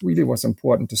Philippines, what really was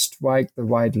important to strike the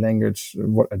right language,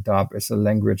 what ADAPT is a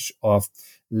language of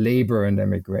labor and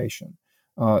immigration.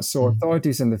 So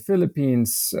authorities in the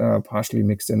Philippines, partially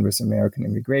mixed in with American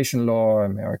immigration law,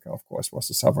 America, of course, was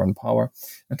a sovereign power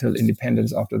until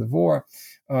independence after the war,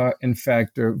 in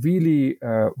fact, really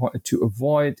wanted to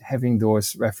avoid having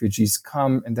those refugees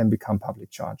come and then become public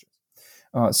charges.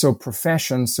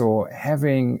 So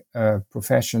having a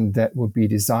profession that would be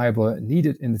desirable and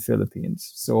needed in the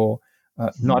Philippines. So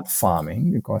not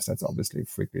farming, because that's obviously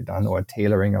frequently done, or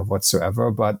tailoring or whatsoever,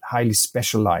 but highly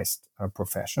specialized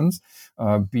professions,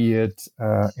 be it,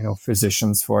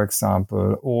 physicians, for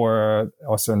example, or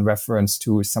also in reference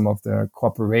to some of the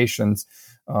corporations,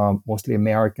 mostly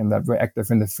American, that were active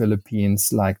in the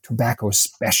Philippines, like tobacco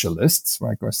specialists,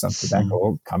 right? Because some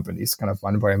tobacco companies kind of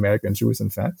run by American Jews, in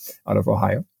fact, out of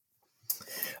Ohio.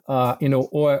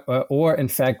 Or in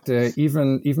fact,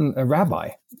 even a rabbi.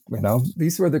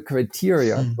 These were the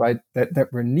criteria, right, that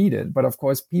were needed. But of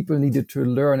course, people needed to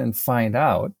learn and find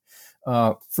out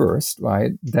first,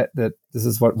 right, that this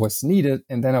is what was needed.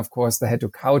 And then, of course, they had to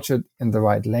couch it in the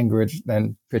right language,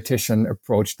 then petition,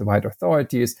 approach the right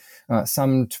authorities.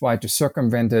 Some tried to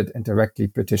circumvent it and directly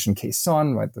petition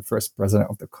Quezon, right, the first president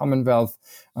of the Commonwealth.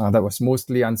 That was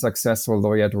mostly unsuccessful,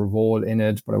 though he had a role in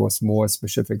it, but it was more a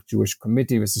specific Jewish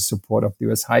committee with the support of the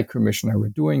U.S. High Commissioner who were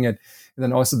doing it. And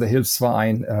then also the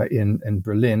Hilfsverein in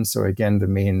Berlin. So again, the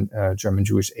main German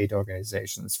Jewish aid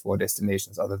organizations for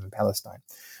destinations other than Palestine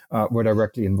were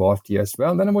directly involved here as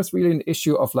well. And then it was really an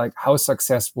issue of like how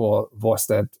successful was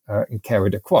that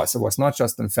carried across. It was not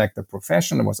just, in fact, the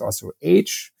profession, it was also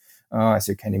age. As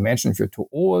you can imagine, if you're too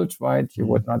old, right, you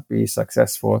would not be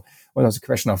successful. Well, there's a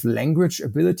question of language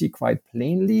ability, quite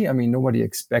plainly. I mean, nobody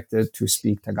expected to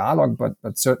speak Tagalog,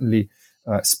 but certainly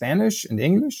Spanish and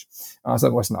English. So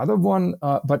that was another one.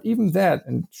 But even that,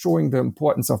 and showing the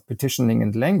importance of petitioning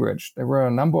and language, there were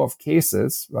a number of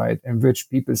cases, right, in which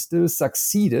people still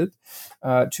succeeded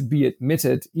to be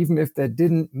admitted, even if they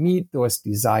didn't meet those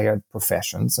desired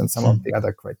professions and some of the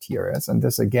other criteria. And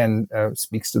this, again,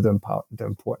 speaks to the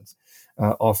importance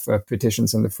of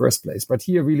petitions in the first place. But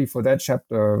here, really, for that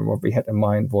chapter, what we had in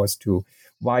mind was to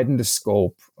widen the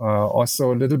scope,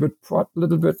 also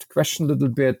question a little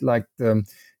bit like the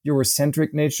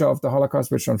Eurocentric nature of the Holocaust,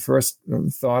 which on first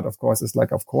thought, of course, is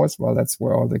like, of course, well, that's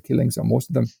where all the killings, or most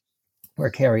of them,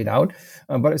 were carried out.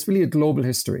 But it's really a global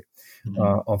history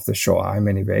of the Shoah in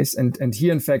many ways. And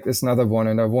here, in fact, is another one,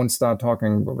 and I won't start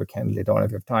talking, but we can later on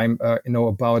if you have time,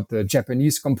 about the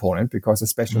Japanese component, because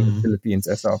especially in the Philippines,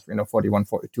 as of 41,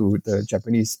 42, the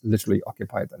Japanese literally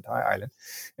occupied the entire island.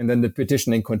 And then the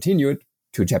petitioning continued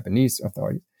to Japanese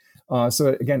authorities.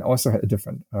 So again, also had a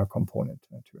different component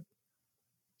to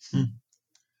it.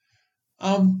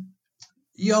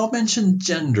 You all mentioned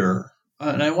gender,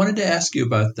 and I wanted to ask you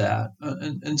about that.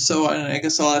 So I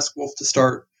guess I'll ask Wolf to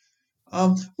start.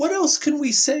 What else can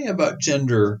we say about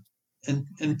gender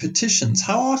and petitions?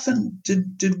 How often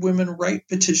did women write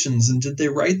petitions, and did they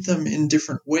write them in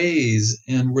different ways,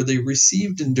 and were they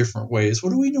received in different ways? What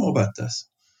do we know about this?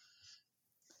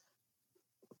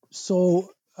 So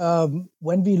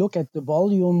when we look at the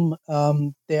volume,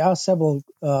 there are several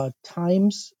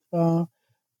times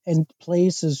and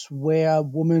places where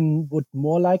women would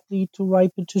more likely to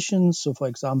write petitions. So, for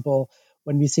example,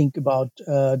 when we think about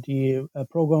the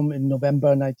program in November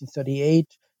 1938,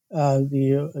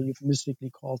 the euphemistically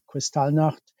called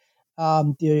Kristallnacht,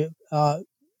 there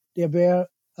were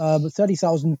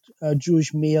 30,000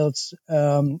 Jewish males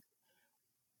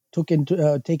taken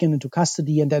into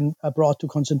custody and then brought to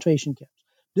concentration camps.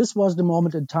 This was the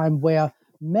moment in time where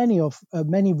many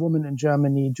women in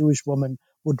Germany, Jewish women,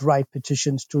 would write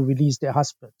petitions to release their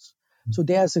husbands. So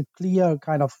there's a clear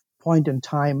kind of point in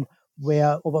time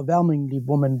where overwhelmingly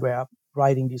women were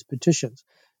writing these petitions.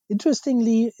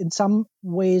 Interestingly, in some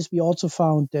ways, we also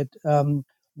found that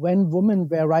when women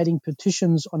were writing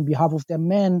petitions on behalf of their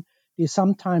men, they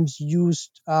sometimes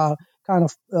used kind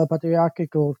of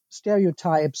patriarchal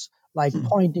stereotypes, like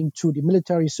pointing to the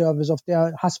military service of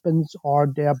their husbands or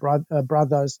their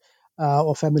brothers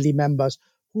or family members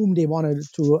whom they wanted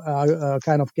to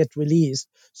kind of get released.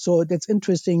 So that's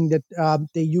interesting that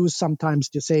they use sometimes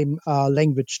the same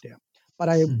language there.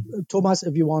 But Thomas,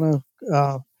 if you want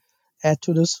to add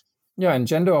to this. Yeah, and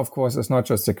gender, of course, is not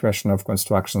just a question of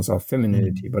constructions of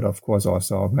femininity, but of course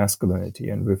also of masculinity.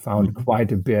 And we found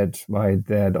quite a bit, right,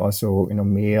 that also,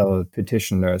 male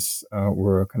petitioners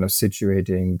were kind of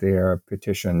situating their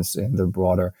petitions in the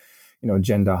broader,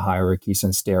 gender hierarchies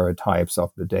and stereotypes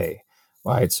of the day,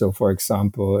 right? So, for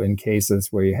example, in cases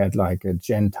where you had like a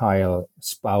Gentile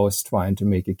spouse trying to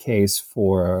make a case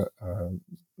for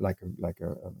like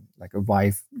a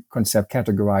wife concept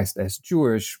categorized as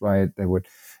Jewish, right? They would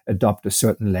adopt a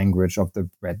certain language of the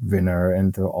breadwinner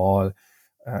and to all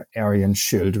Aryan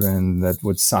children that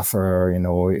would suffer,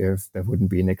 if there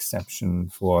wouldn't be an exception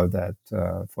for that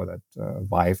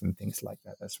wife and things like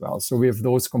that as well. So we have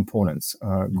those components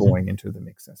going into the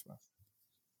mix as well.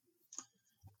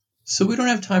 So we don't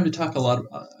have time to talk about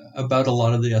a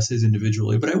lot of the essays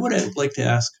individually, but I would like to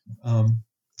ask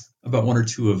about one or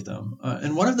two of them.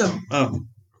 And one of them,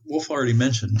 Wolf already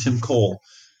mentioned, Tim Cole,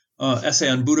 essay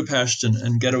on Budapest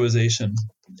and ghettoization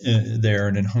there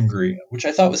and in Hungary, which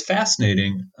I thought was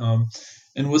fascinating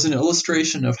and was an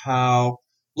illustration of how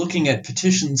looking at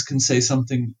petitions can say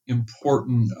something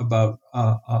important about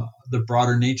the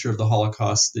broader nature of the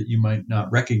Holocaust that you might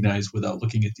not recognize without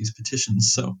looking at these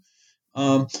petitions. So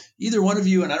either one of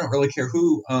you, and I don't really care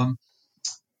who,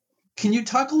 can you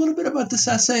talk a little bit about this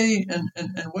essay and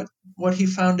what he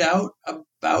found out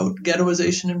about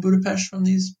ghettoization in Budapest from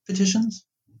these petitions?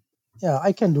 Yeah,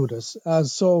 I can do this.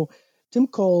 So Tim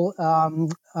Cole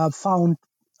found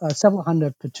several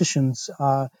hundred petitions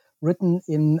written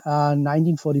in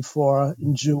 1944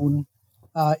 in June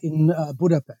in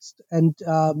Budapest. And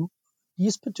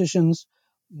these petitions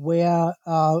were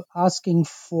asking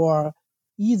for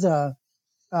either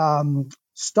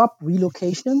stop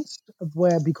relocations,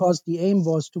 because the aim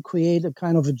was to create a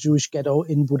kind of a Jewish ghetto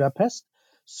in Budapest.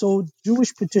 So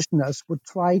Jewish petitioners would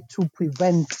try to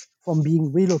prevent from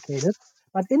being relocated.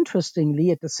 But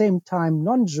interestingly, at the same time,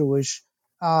 non-Jewish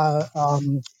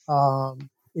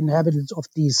inhabitants of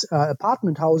these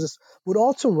apartment houses would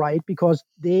also write because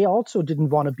they also didn't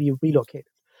want to be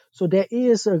relocated. So there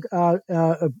is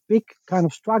a big kind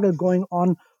of struggle going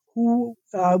on who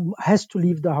has to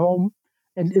leave the home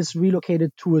and is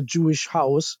relocated to a Jewish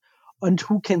house and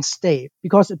who can stay,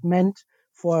 because it meant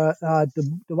for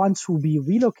the ones who be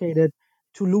relocated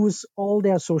to lose all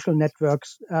their social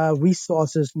networks,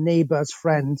 resources, neighbors,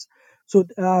 friends. So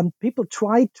people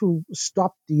try to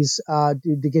stop the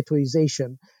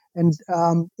ghettoization. And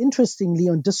interestingly,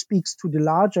 and this speaks to the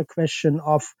larger question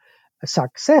of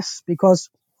success, because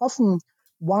often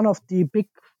one of the big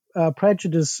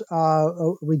prejudice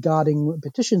regarding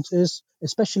petitions is,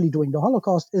 especially during the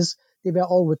Holocaust, is they were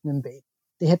all written in vain.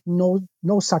 They had no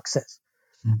success.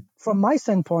 From my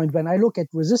standpoint, when I look at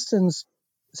resistance,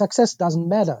 success doesn't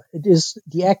matter. It is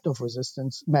the act of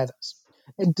resistance matters.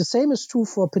 And the same is true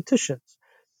for petitions.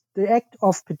 The act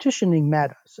of petitioning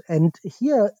matters. And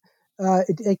here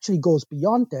it actually goes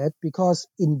beyond that, because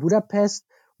in Budapest,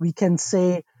 we can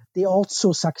say they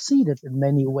also succeeded in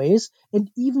many ways and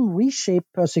even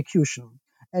reshaped persecution.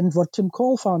 And what Tim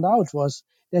Cole found out was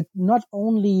that not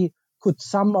only could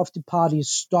some of the parties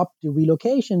stop the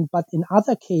relocation, but in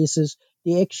other cases,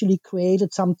 they actually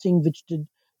created something which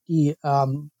the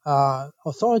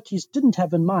authorities didn't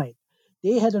have in mind.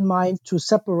 They had in mind to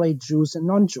separate Jews and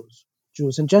non-Jews,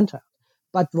 Jews and Gentiles.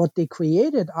 But what they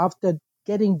created after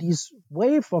getting these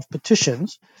wave of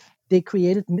petitions, they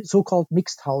created so-called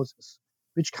mixed houses,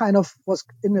 which kind of was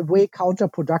in a way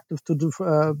counterproductive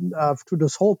to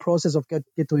this whole process of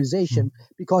ghettoization,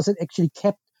 because it actually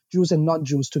kept Jews and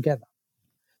non-Jews together.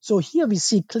 So here we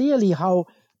see clearly how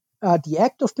the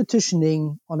act of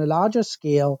petitioning on a larger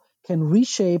scale can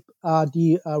reshape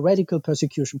the radical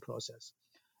persecution process.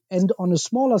 And on a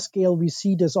smaller scale, we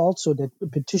see this also, that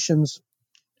petitions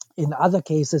in other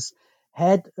cases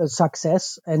had a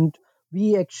success. And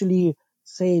we actually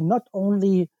say not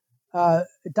only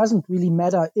it doesn't really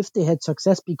matter if they had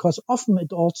success, because often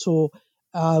it also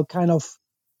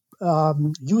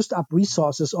used up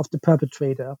resources of the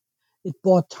perpetrator. It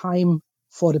bought time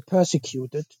for the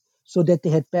persecuted so that they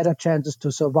had better chances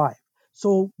to survive.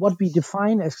 So what we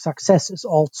define as success is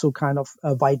also kind of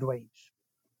a wide range.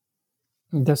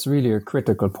 That's really a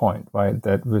critical point, right?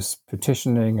 That with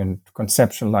petitioning and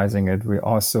conceptualizing it, we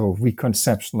also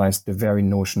reconceptualized the very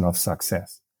notion of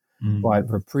success. Right,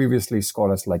 where previously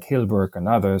scholars like Hilberg and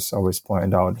others always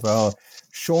point out, well,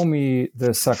 show me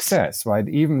the success, right?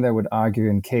 Even they would argue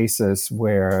in cases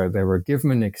where they were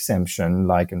given an exemption,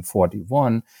 like in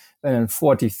 41, then in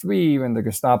 43, when the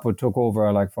Gestapo took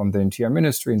over, like from the Interior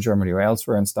Ministry in Germany or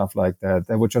elsewhere and stuff like that,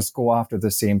 they would just go after the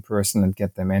same person and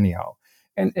get them anyhow.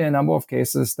 And in a number of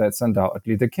cases, that's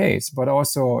undoubtedly the case, but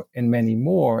also in many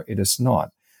more, it is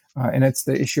not. And it's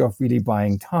the issue of really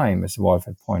buying time, as Wolf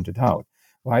had pointed out.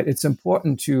 Right, it's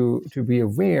important to be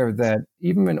aware that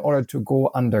even in order to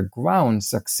go underground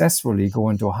successfully, go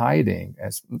into hiding,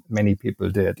 as many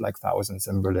people did, like thousands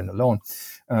in Berlin alone,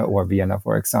 or Vienna,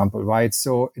 for example, right?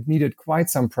 So it needed quite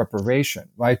some preparation,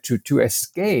 right, to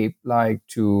escape, like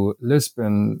to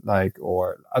Lisbon, like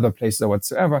or other places or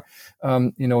whatsoever.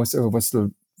 So it was still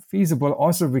feasible.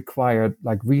 Also required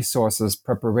like resources,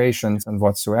 preparations, and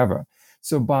whatsoever.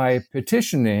 So by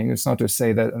petitioning, it's not to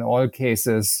say that in all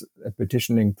cases a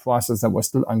petitioning process that was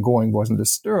still ongoing wasn't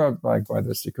disturbed by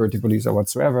the security police or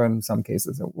whatsoever. In some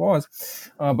cases it was,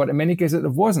 but in many cases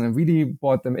it wasn't. It really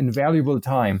bought them invaluable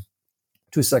time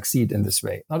to succeed in this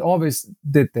way. Not always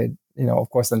did they,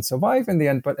 of course, then survive in the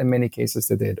end, but in many cases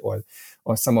they did, or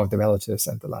some of the relatives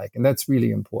and the like. And that's really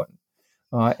important.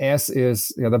 As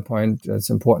is the other point, it's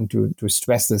important to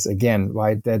stress this again,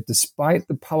 right? That despite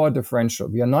the power differential,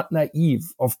 we are not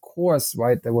naive. Of course,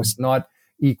 right? There was not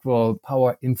equal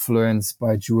power influence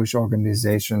by Jewish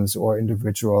organizations or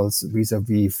individuals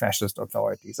vis-a-vis fascist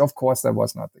authorities. Of course, that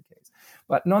was not the case.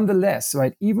 But nonetheless,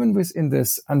 right, even within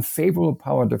this unfavorable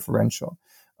power differential,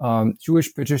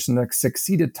 Jewish petitioners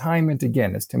succeeded time and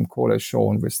again, as Tim Kohl has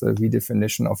shown with the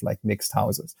redefinition of like mixed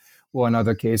houses, or in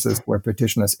other cases where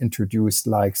petitioners introduced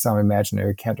like some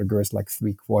imaginary categories like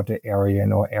three-quarter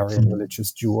Aryan or Aryan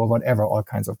religious Jew or whatever, all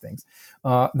kinds of things,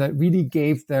 that really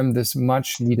gave them this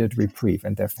much needed reprieve,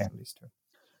 and their families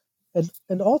too.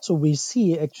 And also we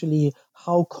see actually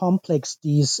how complex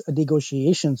these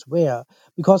negotiations were,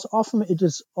 because often it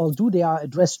is, although they are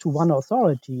addressed to one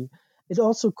authority, it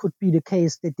also could be the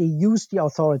case that they use the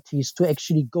authorities to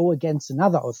actually go against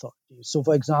another authority. So,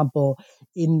 for example,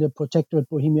 in the Protectorate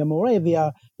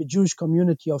Bohemia-Moravia, the Jewish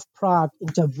community of Prague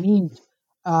intervened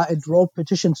and wrote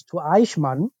petitions to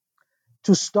Eichmann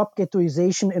to stop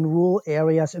ghettoization in rural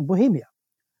areas in Bohemia.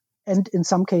 And in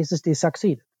some cases, they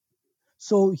succeeded.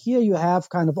 So here you have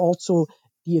kind of also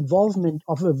the involvement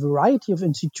of a variety of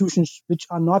institutions which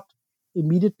are not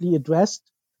immediately addressed,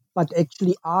 but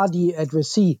actually are the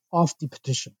addressee of the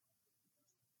petition.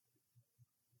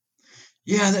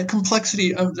 Yeah, that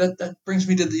complexity of that brings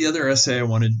me to the other essay I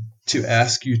wanted to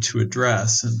ask you to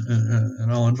address,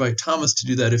 and I'll invite Thomas to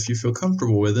do that if you feel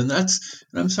comfortable with. And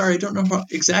I'm sorry, I don't know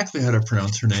exactly how to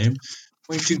pronounce her name.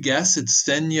 I'm going to guess it's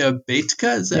Ksenia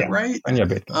Bejtka. Is that right? Ksenia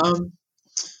Bejtka.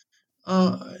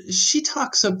 She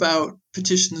talks about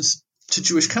petitions to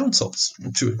Jewish councils,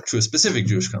 to a specific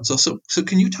Jewish council. So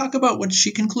can you talk about what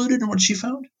she concluded and what she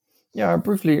found? Yeah, I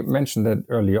briefly mentioned that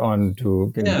early on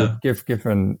to give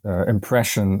an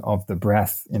impression of the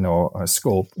breadth,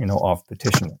 scope, of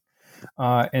petitioning.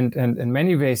 And in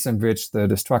many ways in which the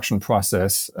destruction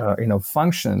process,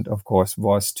 functioned, of course,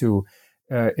 was to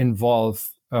involve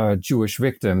Jewish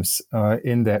victims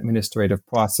in the administrative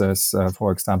process,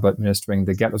 for example, administering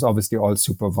the ghettos, obviously all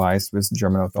supervised with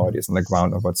German authorities on the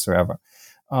ground or whatsoever.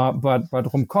 But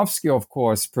Rumkowski, of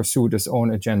course, pursued his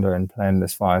own agenda and plan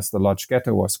as far as the Lodz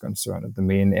ghetto was concerned. The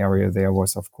main area there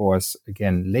was, of course,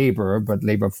 again, labor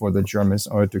for the Germans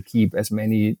in order to keep as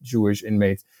many Jewish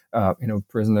inmates,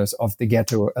 prisoners of the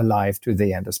ghetto alive to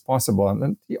the end as possible.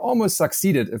 And he almost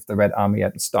succeeded if the Red Army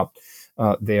hadn't stopped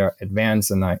their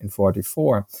advance in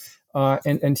 1944.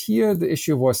 And here the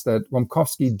issue was that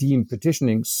Rumkowski deemed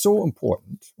petitioning so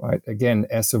important, right? Again,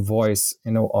 as a voice,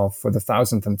 for the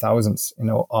thousands and thousands,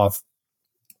 of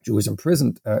Jews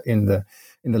imprisoned in the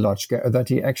Lodz ghetto, that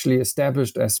he actually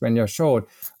established, as Svenja showed,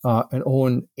 an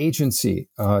own agency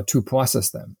to process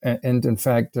them. And in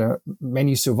fact,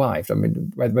 many survived. I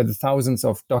mean, by the thousands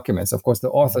of documents. Of course,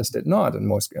 the authors did not in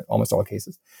almost all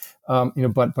cases,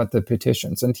 but the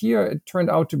petitions. And here it turned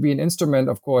out to be an instrument,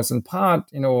 of course, in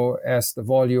part, as the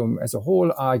volume as a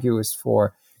whole argues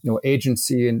for,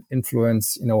 agency and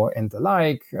influence, and the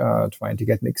like, trying to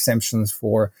get exemptions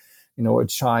for, a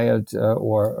child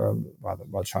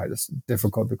child is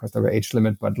difficult because there were age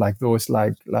limit, but like those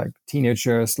like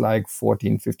teenagers, like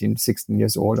 14, 15, 16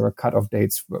 years old, or cutoff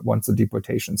dates once the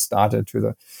deportation started to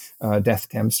the death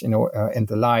camps, and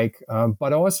the like.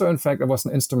 But also, in fact, it was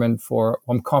an instrument for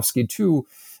Rumkowski too,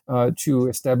 to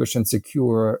establish and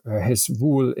secure his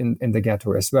rule in the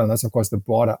ghetto as well. And that's, of course, the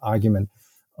broader argument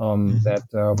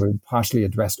that we partially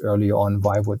addressed early on.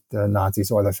 Why would the Nazis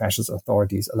or the fascist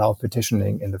authorities allow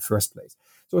petitioning in the first place?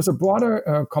 So it's a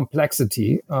broader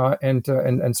complexity, and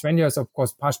Svenja is, of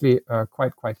course, partially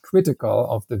quite critical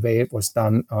of the way it was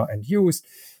done and used,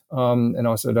 and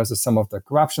also there's some of the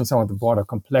corruption, some of the broader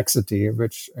complexity,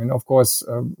 which, and of course,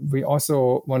 we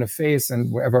also want to face,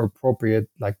 and wherever appropriate,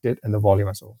 like did in the volume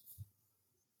as well.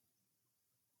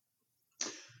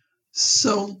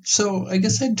 So I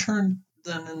guess I'd turn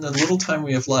then in the little time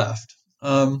we have left,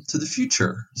 to the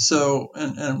future. So,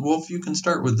 and Wolf, you can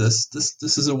start with this.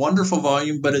 This is a wonderful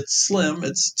volume, but it's slim.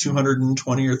 It's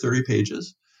 220 or 30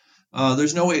 pages.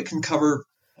 There's no way it can cover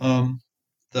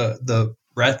the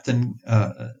breadth and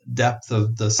depth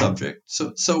of the subject.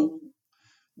 So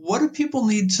what do people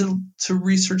need to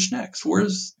research next?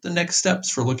 Where's the next steps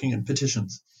for looking at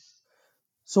petitions?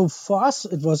 So for us,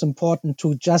 it was important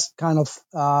to just kind of,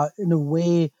 in a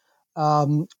way,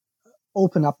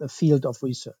 open up a field of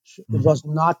research. Mm-hmm. It was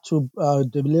not to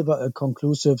deliver a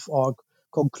conclusive or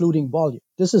concluding volume.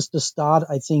 This is the start,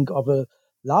 I think, of a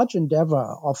large endeavor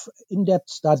of in-depth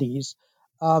studies.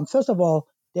 First of all,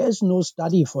 there is no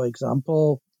study, for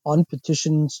example, on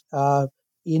petitions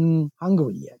in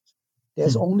Hungary yet.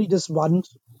 There's only this one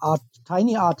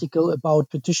tiny article about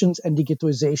petitions and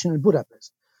digitalization in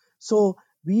Budapest. So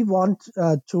we want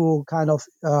to kind of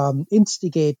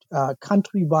instigate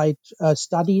countrywide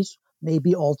studies,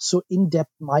 maybe also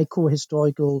in-depth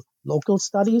micro-historical local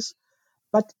studies.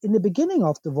 But in the beginning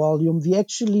of the volume, we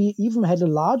actually even had a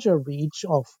larger reach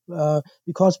of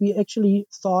because we actually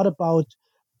thought about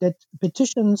that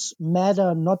petitions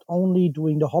matter not only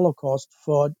during the Holocaust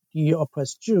for the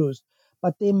oppressed Jews,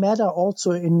 but they matter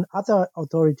also in other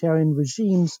authoritarian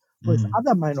regimes with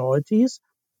other minorities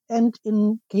and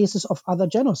in cases of other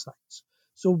genocides.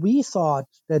 So we thought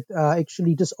that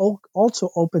actually this also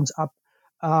opens up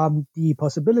the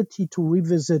possibility to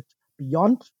revisit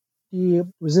beyond the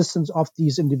resistance of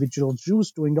these individual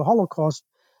Jews during the Holocaust,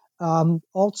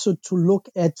 also to look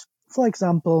at, for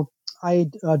example,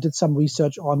 I did some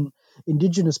research on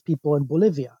indigenous people in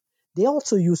Bolivia. They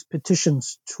also used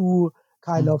petitions to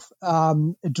kind of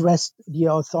address the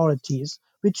authorities,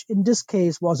 which in this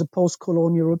case was a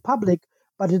post-colonial republic,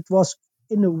 but it was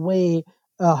in a way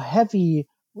a heavy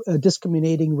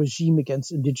discriminating regime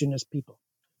against indigenous people.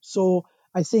 So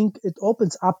I think it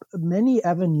opens up many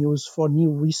avenues for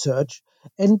new research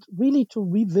and really to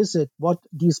revisit what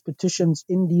these petitions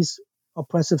in these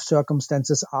oppressive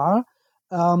circumstances are,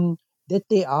 that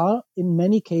they are in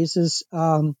many cases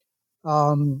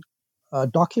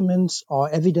documents or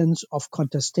evidence of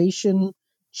contestation,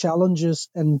 challenges,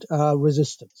 and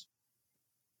resistance.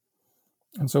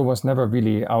 And so it was never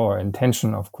really our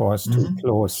intention, of course, to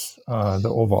close the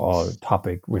overall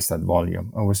topic with that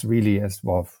volume. It was really, as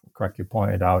Wolf correctly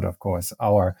pointed out, of course,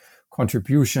 our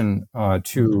contribution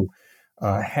to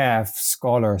have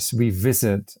scholars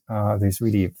revisit these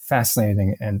really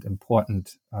fascinating and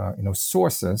important,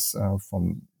 sources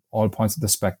from all points of the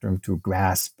spectrum to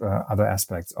grasp other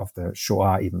aspects of the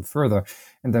Shoah even further.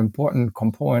 And the important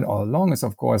component all along is,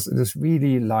 of course, it is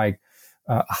really like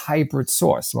a hybrid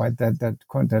source, right?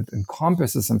 That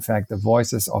encompasses, in fact, the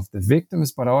voices of the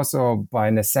victims, but also by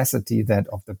necessity that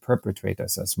of the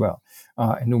perpetrators as well,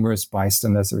 and numerous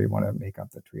bystanders. We want to make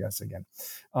up the trias again,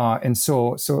 and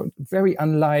so very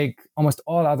unlike almost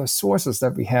all other sources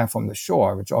that we have from the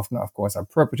Shoah, which often, of course, are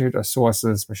perpetrator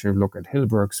sources. Especially look at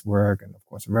Hilberg's work, and of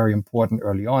course, very important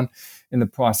early on in the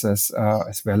process,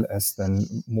 as well as then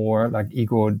more like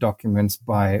ego documents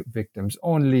by victims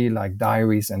only, like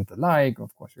diaries and the like.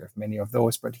 Of course, we have many of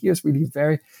those, but here's really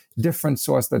very different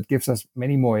source that gives us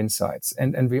many more insights.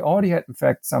 And we already had, in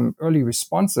fact, some early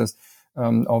responses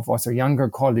of also younger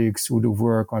colleagues who do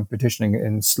work on petitioning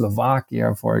in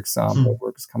Slovakia, for example.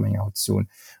 Work is coming out soon.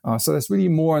 So there's really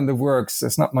more in the works.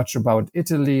 There's not much about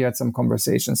Italy. I had some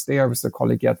conversations there with the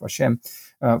colleague Yad Vashem,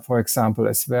 for example,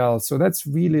 as well. So that's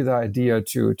really the idea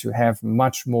to have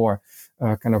much more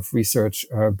kind of research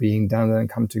being done and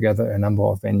come together in a number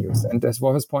of venues. And as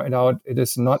Wolf has pointed out, it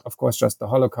is not, of course, just the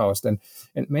Holocaust. And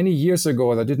many years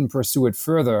ago, they didn't pursue it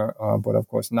further. But of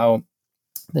course, now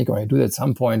they're going to do that at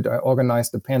some point. I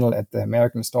organized a panel at the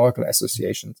American Historical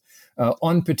Association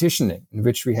on petitioning, in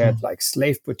which we had like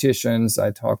slave petitions.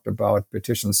 I talked about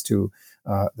petitions to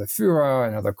the Führer,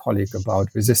 another colleague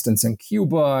about resistance in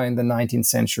Cuba in the 19th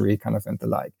century, kind of, and the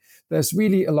like. There's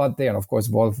really a lot there. And of course,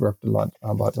 Wolf worked a lot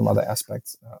about some other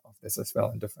aspects of this as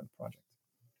well in different projects.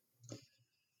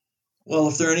 Well,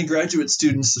 if there are any graduate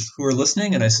students who are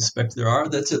listening, and I suspect there are,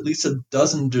 that's at least a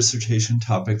dozen dissertation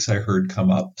topics I heard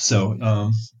come up.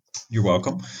 So you're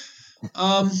welcome.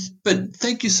 But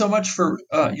thank you so much for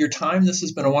your time. This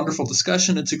has been a wonderful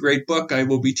discussion. It's a great book. I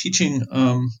will be teaching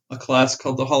a class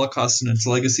called The Holocaust and Its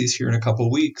Legacies here in a couple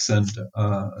of weeks, and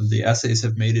the essays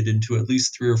have made it into at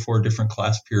least 3 or 4 different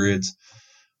class periods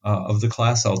of the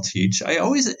class I'll teach. I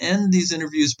always end these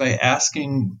interviews by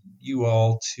asking you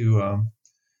all to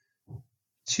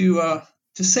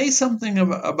say something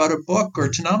about a book, or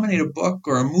to nominate a book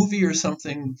or a movie or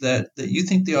something that you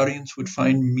think the audience would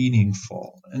find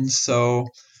meaningful. And so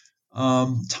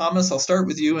Thomas, I'll start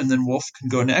with you, and then Wolf can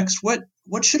go next.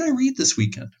 What should I read this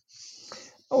weekend?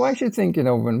 Oh, I actually think,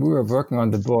 when we were working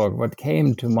on the book, what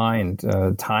came to mind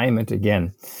time and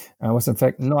again was, in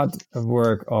fact, not a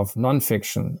work of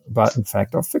nonfiction, but, in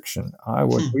fact, of fiction. I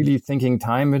was really thinking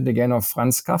time and again of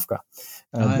Franz Kafka,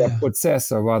 the Prozess,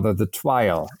 or rather the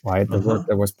Trial, right? The work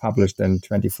that was published in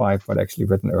 1925, but actually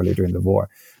written early during the war.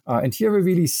 And here we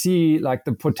really see, like,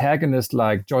 the protagonist,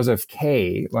 like Joseph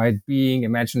K., right, being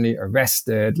imaginally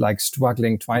arrested, like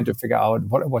struggling, trying to figure out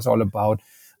what it was all about.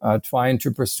 Trying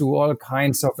to pursue all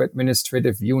kinds of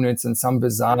administrative units in some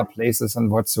bizarre places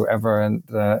and whatsoever, and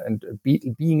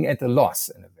being at a loss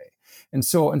in a way. And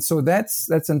so that's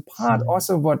in part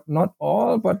also what not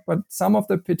all, but some of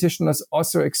the petitioners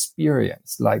also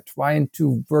experience, like trying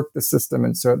to work the system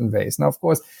in certain ways. Now, of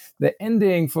course, the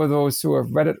ending for those who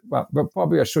have read it, well,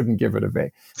 probably I shouldn't give it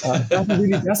away.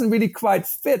 Doesn't really quite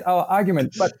fit our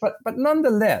argument, but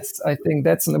nonetheless, I think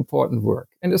that's an important work,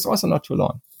 and it's also not too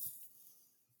long.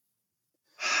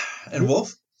 And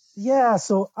Wolf? Yeah,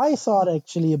 so I thought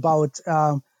actually about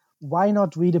why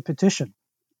not read a petition?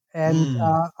 And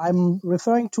I'm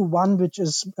referring to one which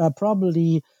is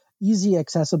probably easy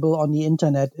accessible on the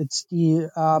internet. It's the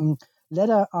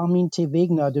letter Armin T.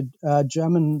 Wegener, the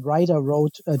German writer,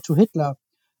 wrote to Hitler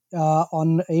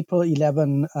on April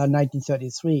 11,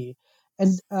 1933.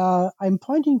 And I'm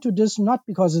pointing to this not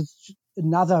because it's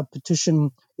another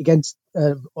petition against,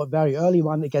 a very early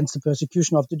one, against the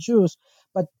persecution of the Jews,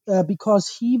 but because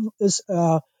he is,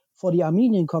 for the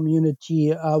Armenian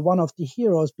community, one of the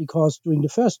heroes, because during the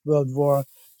First World War,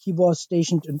 he was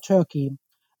stationed in Turkey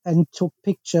and took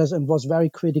pictures and was very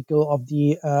critical of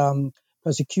the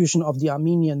persecution of the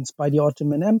Armenians by the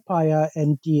Ottoman Empire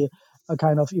and the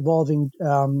kind of evolving,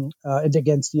 and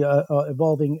against the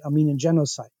evolving Armenian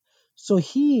genocide. So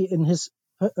he, in his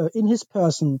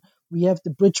person, we have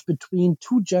the bridge between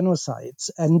two genocides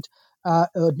and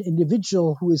an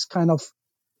individual who is kind of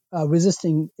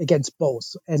resisting against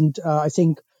both. And I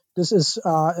think this is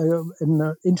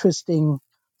an interesting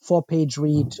 4-page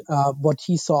read, what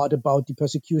he thought about the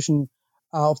persecution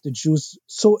of the Jews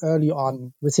so early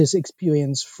on with his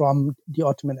experience from the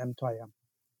Ottoman Empire.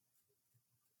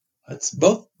 That's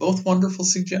both wonderful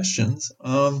suggestions.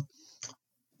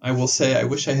 I will say I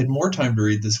wish I had more time to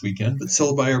read this weekend, but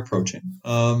syllabi are approaching.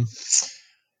 But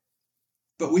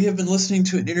we have been listening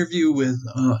to an interview with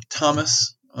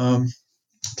Thomas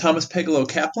Pegalo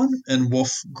Kaplan and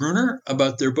Wolf Gruner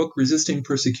about their book, Resisting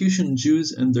Persecution,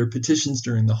 Jews and Their Petitions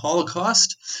During the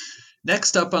Holocaust.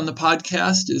 Next up on the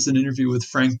podcast is an interview with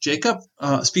Frank Jacob,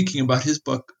 speaking about his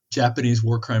book, Japanese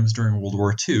War Crimes During World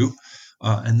War II.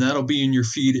 And that'll be in your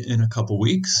feed in a couple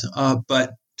weeks.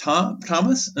 But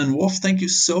Thomas and Wolf, thank you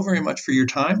so very much for your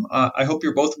time. I hope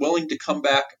you're both willing to come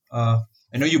back.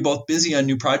 I know you're both busy on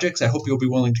new projects. I hope you'll be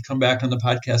willing to come back on the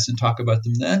podcast and talk about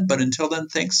them then. But until then,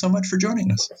 thanks so much for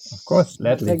joining us. Of course,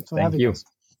 gladly. Thanks for having us.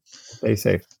 Stay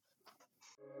safe.